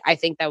Chelsea, I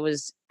think that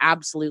was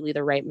absolutely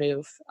the right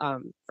move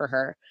for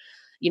her.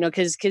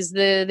 Because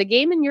the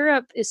game in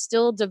Europe is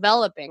still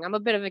developing. I'm a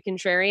bit of a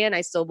contrarian.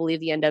 I still believe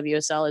the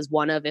NWSL is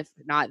one of, if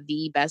not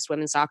the best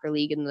women's soccer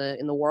league in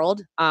the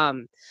world.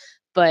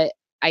 But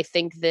I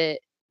think that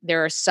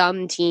there are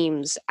some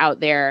teams out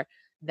there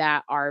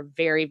that are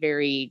very,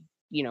 very,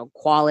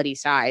 quality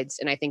sides.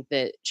 And I think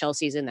that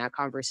Chelsea's in that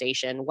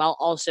conversation while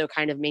also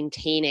kind of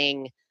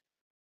maintaining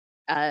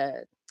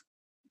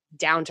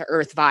down to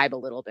earth vibe a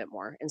little bit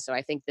more. And so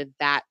I think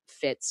that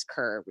fits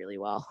Kerr really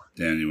well.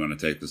 Dan, you want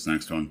to take this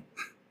next one?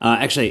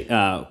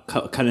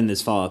 Cut in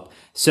this follow-up.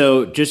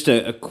 So just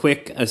a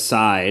quick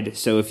aside.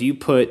 So if you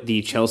put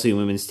the Chelsea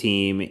women's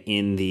team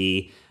in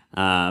the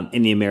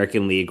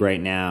American League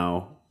right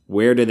now,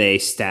 where do they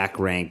stack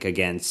rank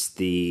against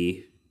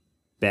the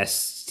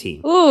best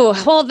team? Ooh,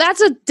 well, that's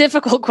a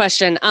difficult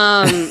question.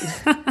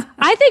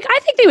 I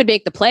think they would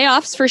make the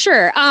playoffs for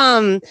sure.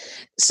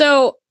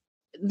 So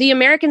the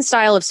American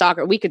style of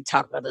soccer, we could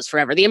talk about this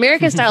forever. The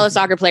American style of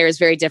soccer player is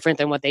very different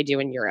than what they do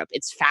in Europe.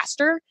 It's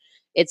faster.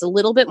 It's a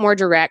little bit more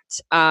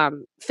direct.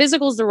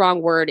 Physical is the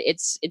wrong word.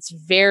 It's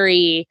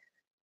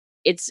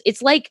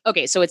like,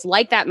 okay, so it's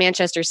like that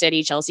Manchester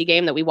City Chelsea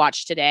game that we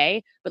watched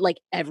today, but like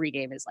every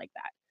game is like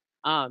that.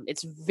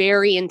 It's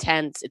very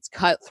intense. It's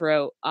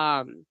cutthroat.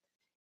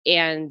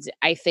 And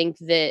I think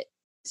that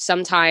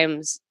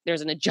sometimes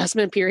there's an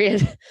adjustment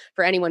period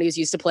for anyone who's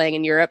used to playing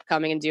in Europe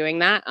coming and doing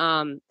that.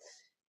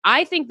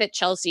 I think that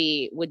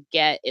Chelsea would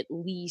get at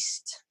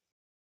least,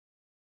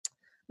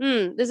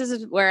 this is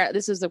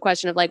the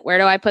question of like, where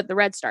do I put the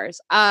Red Stars?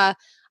 I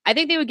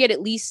think they would get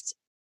at least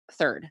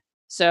third.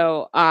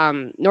 So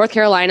North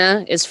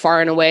Carolina is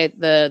far and away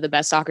the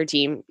best soccer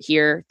team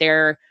here.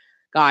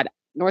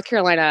 North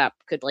Carolina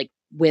could like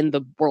win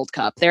the World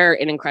Cup.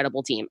 They're an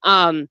incredible team.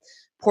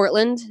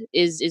 Portland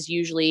is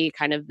usually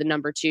kind of the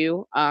number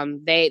two.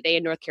 They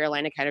in North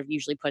Carolina kind of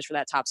usually push for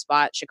that top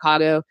spot.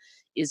 Chicago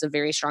is a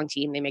very strong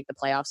team. They make the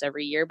playoffs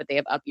every year, but they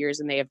have up years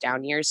and they have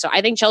down years. So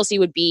I think Chelsea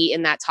would be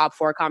in that top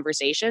four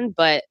conversation,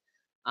 but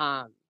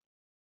that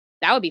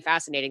would be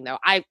fascinating though.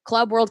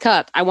 Club World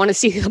Cup, I want to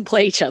see them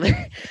play each other.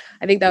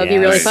 I think that would be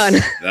really fun.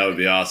 That would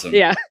be awesome.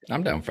 Yeah.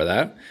 I'm down for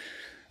that.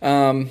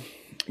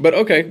 But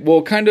okay,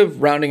 well, kind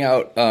of rounding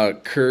out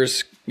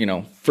Kerr's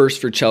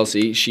first for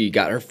Chelsea. She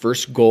got her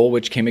first goal,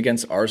 which came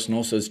against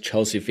Arsenal. So as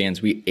Chelsea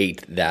fans, we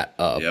ate that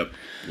up. Yep,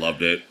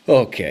 loved it.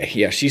 Okay,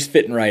 yeah, she's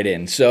fitting right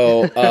in.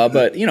 So,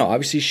 but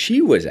obviously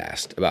she was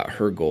asked about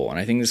her goal, and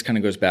I think this kind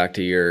of goes back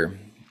to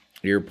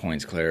your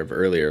points, Claire, of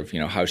earlier of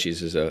how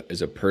she's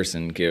as a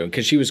person,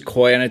 because she was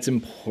coy on its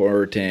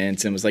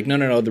importance and was like,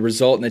 no, the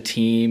result in the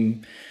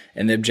team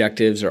and the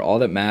objectives are all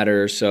that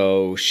matter.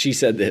 So she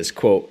said this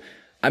quote.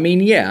 I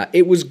mean, yeah,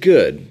 it was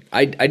good.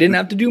 I didn't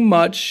have to do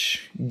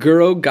much.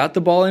 Guro got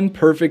the ball in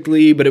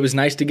perfectly, but it was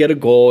nice to get a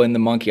goal and the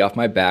monkey off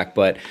my back.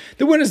 But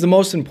the win is the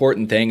most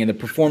important thing, and the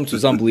performance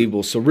was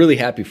unbelievable. So really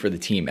happy for the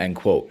team, end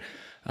quote.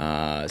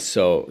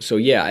 So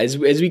yeah, as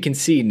we can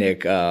see,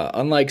 Nick,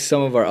 unlike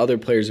some of our other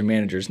players and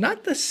managers,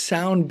 not the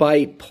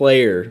soundbite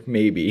player,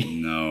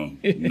 maybe. No,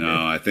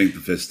 I think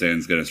the fifth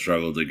stand's going to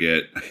struggle to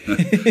get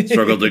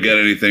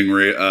anything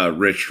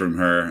rich from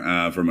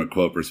her from a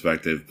quote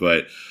perspective,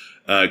 but.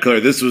 Claire,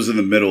 this was in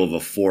the middle of a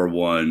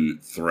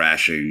 4-1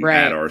 thrashing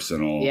at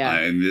Arsenal. Yeah.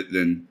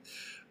 And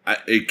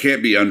it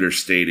can't be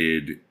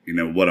understated,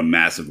 what a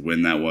massive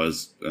win that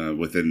was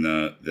within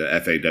the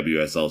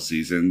FAWSL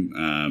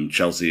season.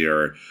 Chelsea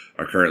are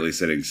currently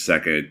sitting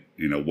second,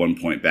 1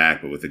 point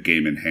back, but with a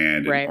game in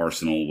hand. Right. And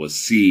Arsenal was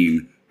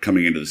seen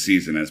coming into the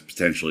season as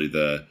potentially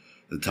the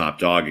top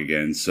dog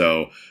again.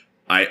 So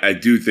I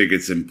do think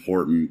it's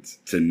important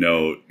to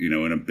note,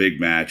 in a big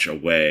match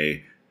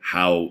away,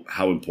 how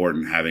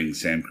important having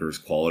Sam Kerr's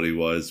quality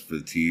was for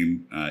the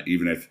team,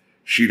 even if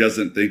she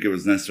doesn't think it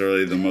was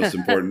necessarily the most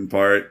important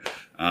part.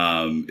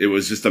 It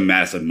was just a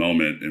massive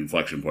moment,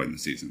 inflection point in the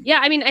season. Yeah,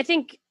 I mean, I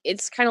think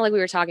it's kind of like we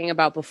were talking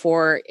about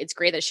before. It's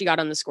great that she got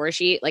on the score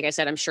sheet. Like I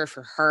said, I'm sure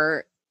for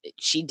her,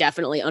 she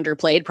definitely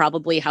underplayed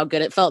probably how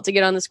good it felt to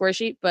get on the score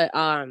sheet. But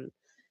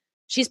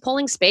she's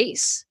pulling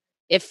space.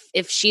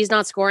 If she's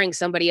not scoring,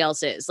 somebody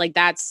else is. Like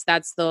that's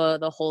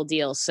the whole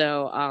deal.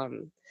 So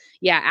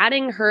yeah,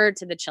 adding her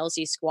to the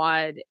Chelsea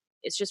squad,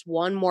 it's just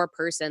one more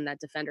person that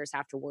defenders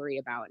have to worry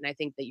about. And I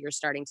think that you're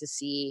starting to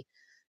see,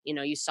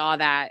 you saw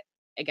that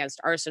against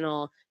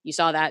Arsenal. You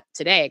saw that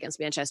today against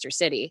Manchester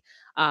City.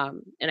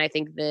 And I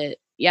think that,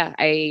 yeah,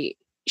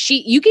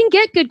 you can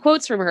get good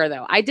quotes from her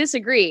though. I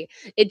disagree.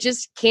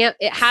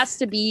 It has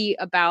to be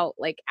about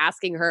like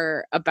asking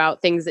her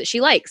about things that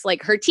she likes,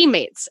 like her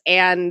teammates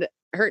and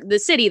the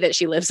city that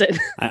she lives in.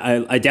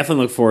 I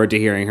definitely look forward to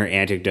hearing her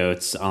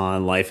anecdotes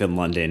on life in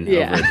London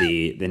over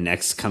the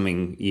next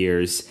coming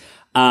years.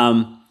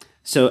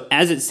 So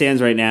as it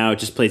stands right now,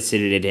 just played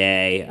City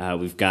today.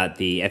 We've got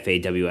the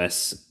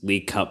FAWS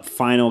League Cup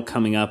final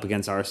coming up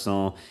against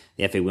Arsenal.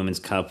 The FA Women's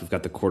Cup, we've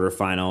got the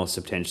quarterfinal,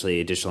 so potentially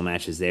additional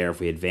matches there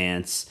if we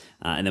advance.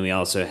 And then we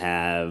also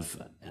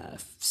have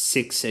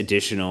 6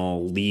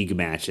 additional league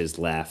matches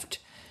left.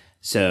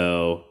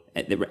 So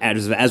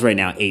as right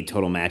now, 8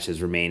 total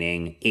matches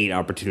remaining, 8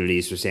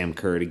 opportunities for Sam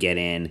Kerr to get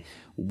in.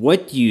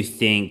 What do you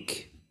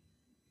think,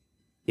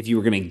 if you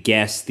were going to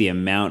guess the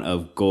amount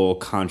of goal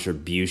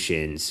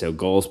contributions, so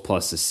goals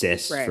plus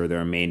assists for the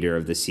remainder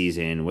of the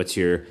season, what's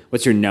your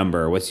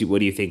number? What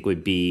do you think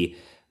would be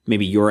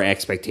maybe your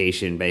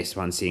expectation based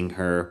upon seeing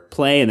her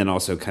play and then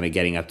also kind of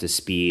getting up to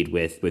speed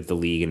with the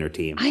league and her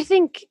team? I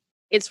think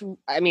this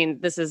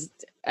is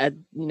a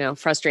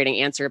frustrating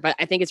answer, but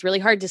I think it's really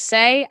hard to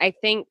say. I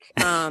think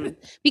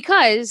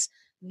because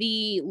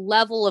the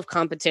level of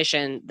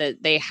competition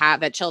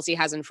that Chelsea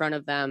has in front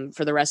of them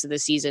for the rest of the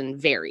season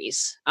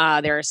varies.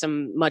 There are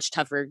some much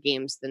tougher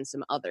games than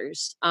some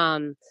others.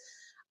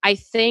 I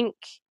think,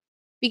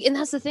 and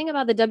that's the thing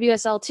about the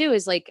WSL too,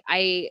 is like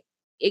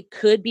it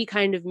could be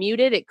kind of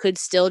muted. It could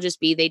still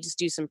just be they just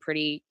do some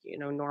pretty,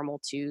 normal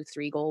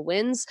 2-3 goal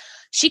wins.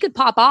 She could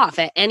pop off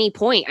at any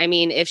point. I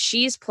mean, if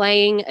she's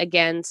playing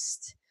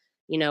against,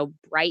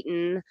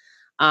 Brighton,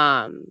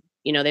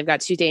 they've got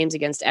 2 games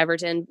against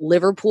Everton.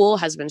 Liverpool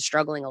has been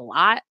struggling a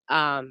lot.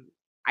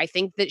 I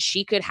think that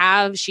she could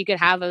have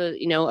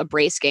a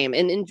brace game.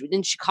 And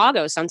in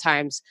Chicago,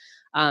 sometimes,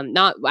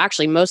 not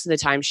actually most of the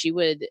time, she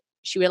would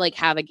like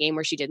have a game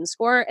where she didn't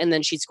score and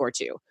then she'd score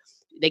 2.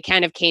 They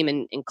kind of came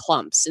in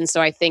clumps. And so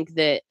I think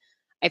that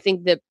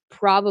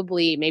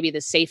probably maybe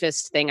the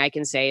safest thing I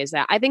can say is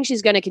that I think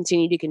she's going to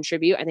continue to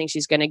contribute. I think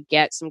she's going to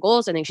get some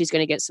goals. I think she's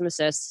going to get some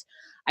assists.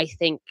 I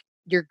think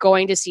you're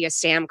going to see a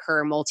Sam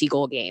Kerr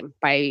multi-goal game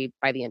by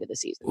the end of the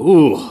season.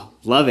 Ooh,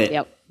 love it.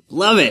 Yep.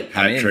 Love it.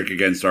 Hat trick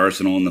against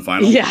Arsenal in the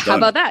final. Yeah, how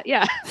about that?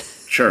 Yeah.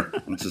 Sure.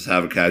 Let's just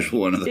have a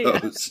casual one of those.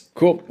 Yeah.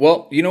 Cool.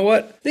 Well, you know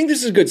what? I think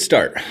this is a good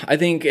start. I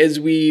think as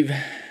we've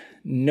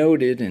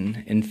noted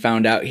and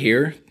found out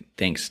here,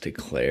 thanks to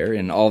Claire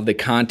and all of the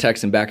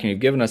context and backing you've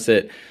given us,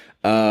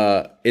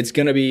 it's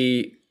going to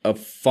be a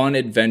fun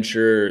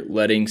adventure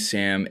letting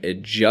Sam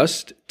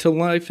adjust to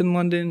life in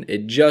London,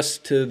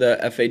 adjust to the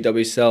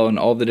FAWSL and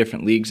all the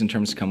different leagues in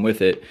terms to come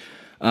with it.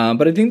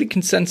 But I think the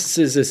consensus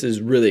is this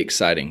is really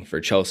exciting for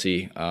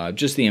Chelsea.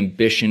 Just the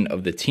ambition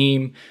of the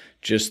team,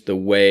 just the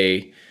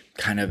way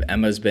kind of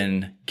Emma's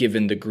been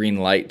given the green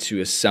light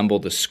to assemble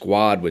the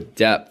squad with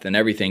depth and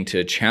everything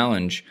to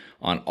challenge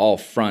on all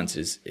fronts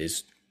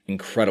is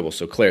incredible.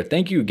 So Claire,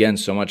 thank you again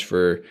so much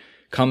for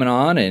coming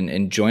on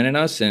and joining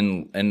us.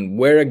 And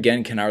where,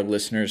 again, can our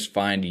listeners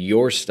find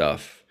your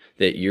stuff,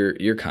 that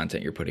your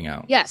content you're putting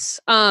out? Yes.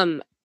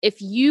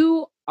 If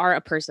you are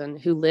a person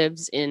who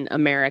lives in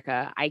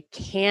America, I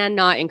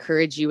cannot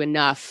encourage you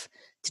enough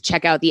to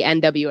check out the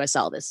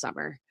NWSL this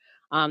summer.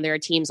 There are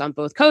teams on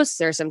both coasts.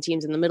 There are some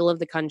teams in the middle of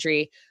the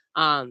country.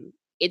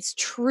 It's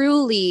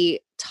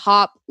truly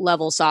top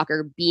level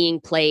soccer being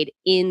played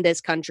in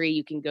this country.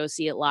 You can go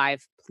see it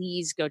live.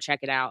 Please go check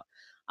it out.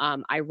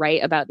 I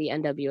write about the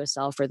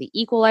NWSL for the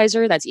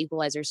Equalizer. That's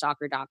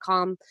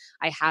equalizersoccer.com.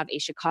 I have a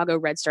Chicago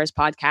Red Stars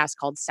podcast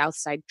called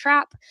Southside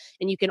Trap.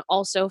 And you can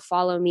also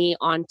follow me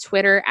on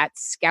Twitter at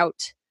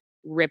Scout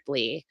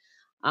Ripley.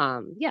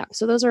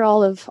 So those are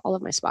all of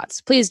my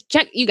spots. Please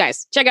check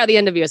out the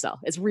NWSL.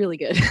 It's really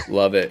good.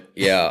 Love it.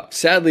 Yeah.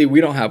 Sadly, we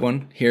don't have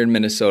one here in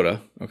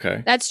Minnesota.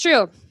 Okay. That's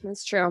true.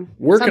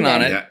 Working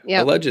on it. Yeah.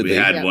 Yep. Allegedly. We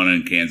had one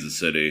in Kansas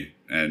City,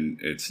 and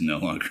it's no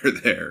longer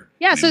there.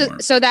 Yeah. anymore.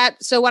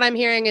 So what I'm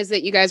hearing is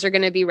that you guys are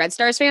going to be Red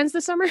Stars fans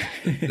this summer.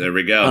 There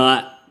we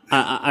go.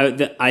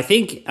 I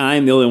think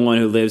I'm the only one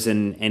who lives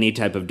in any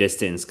type of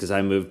distance because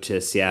I moved to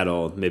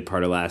Seattle mid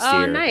part of last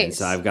year. Nice. And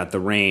so I've got the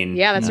rain.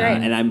 Yeah, that's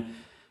right. And I'm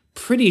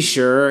pretty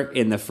sure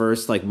in the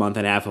first month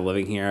and a half of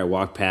living here, I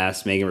walked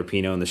past Megan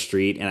Rapinoe in the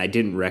street and I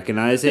didn't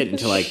recognize it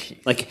until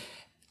like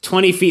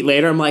 20 feet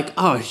later. I'm like,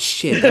 oh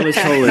shit, that was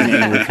totally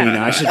Megan Rapinoe.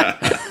 I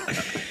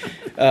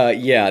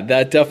should. Yeah,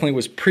 that definitely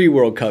was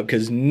pre-World Cup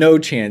because no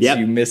chance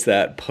you missed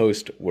that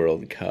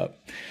post-World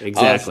Cup.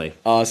 Exactly.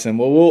 Awesome.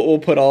 Well, we'll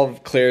put all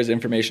of Claire's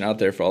information out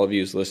there for all of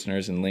you as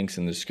listeners and links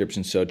in the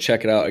description. So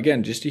check it out.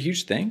 Again, just a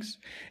huge thanks.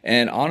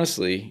 And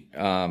honestly,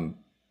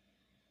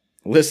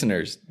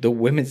 listeners, the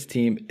women's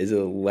team is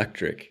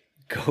electric.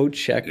 Go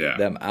check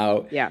them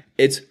out. Yeah.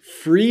 It's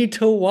free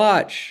to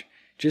watch.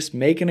 Just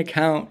make an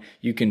account.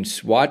 You can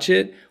watch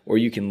it or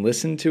you can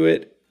listen to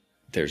it.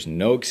 There's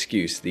no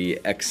excuse. The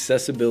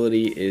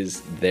accessibility is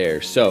there.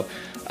 So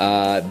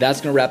that's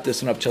going to wrap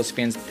this one up, Chelsea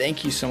fans.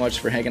 Thank you so much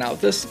for hanging out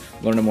with us,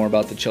 learning more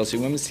about the Chelsea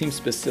women's team,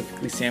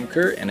 specifically Sam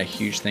Kerr, and a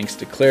huge thanks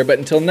to Claire. But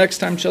until next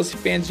time, Chelsea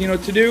fans, you know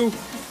what to do.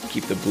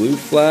 Keep the blue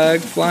flag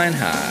flying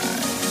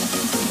high.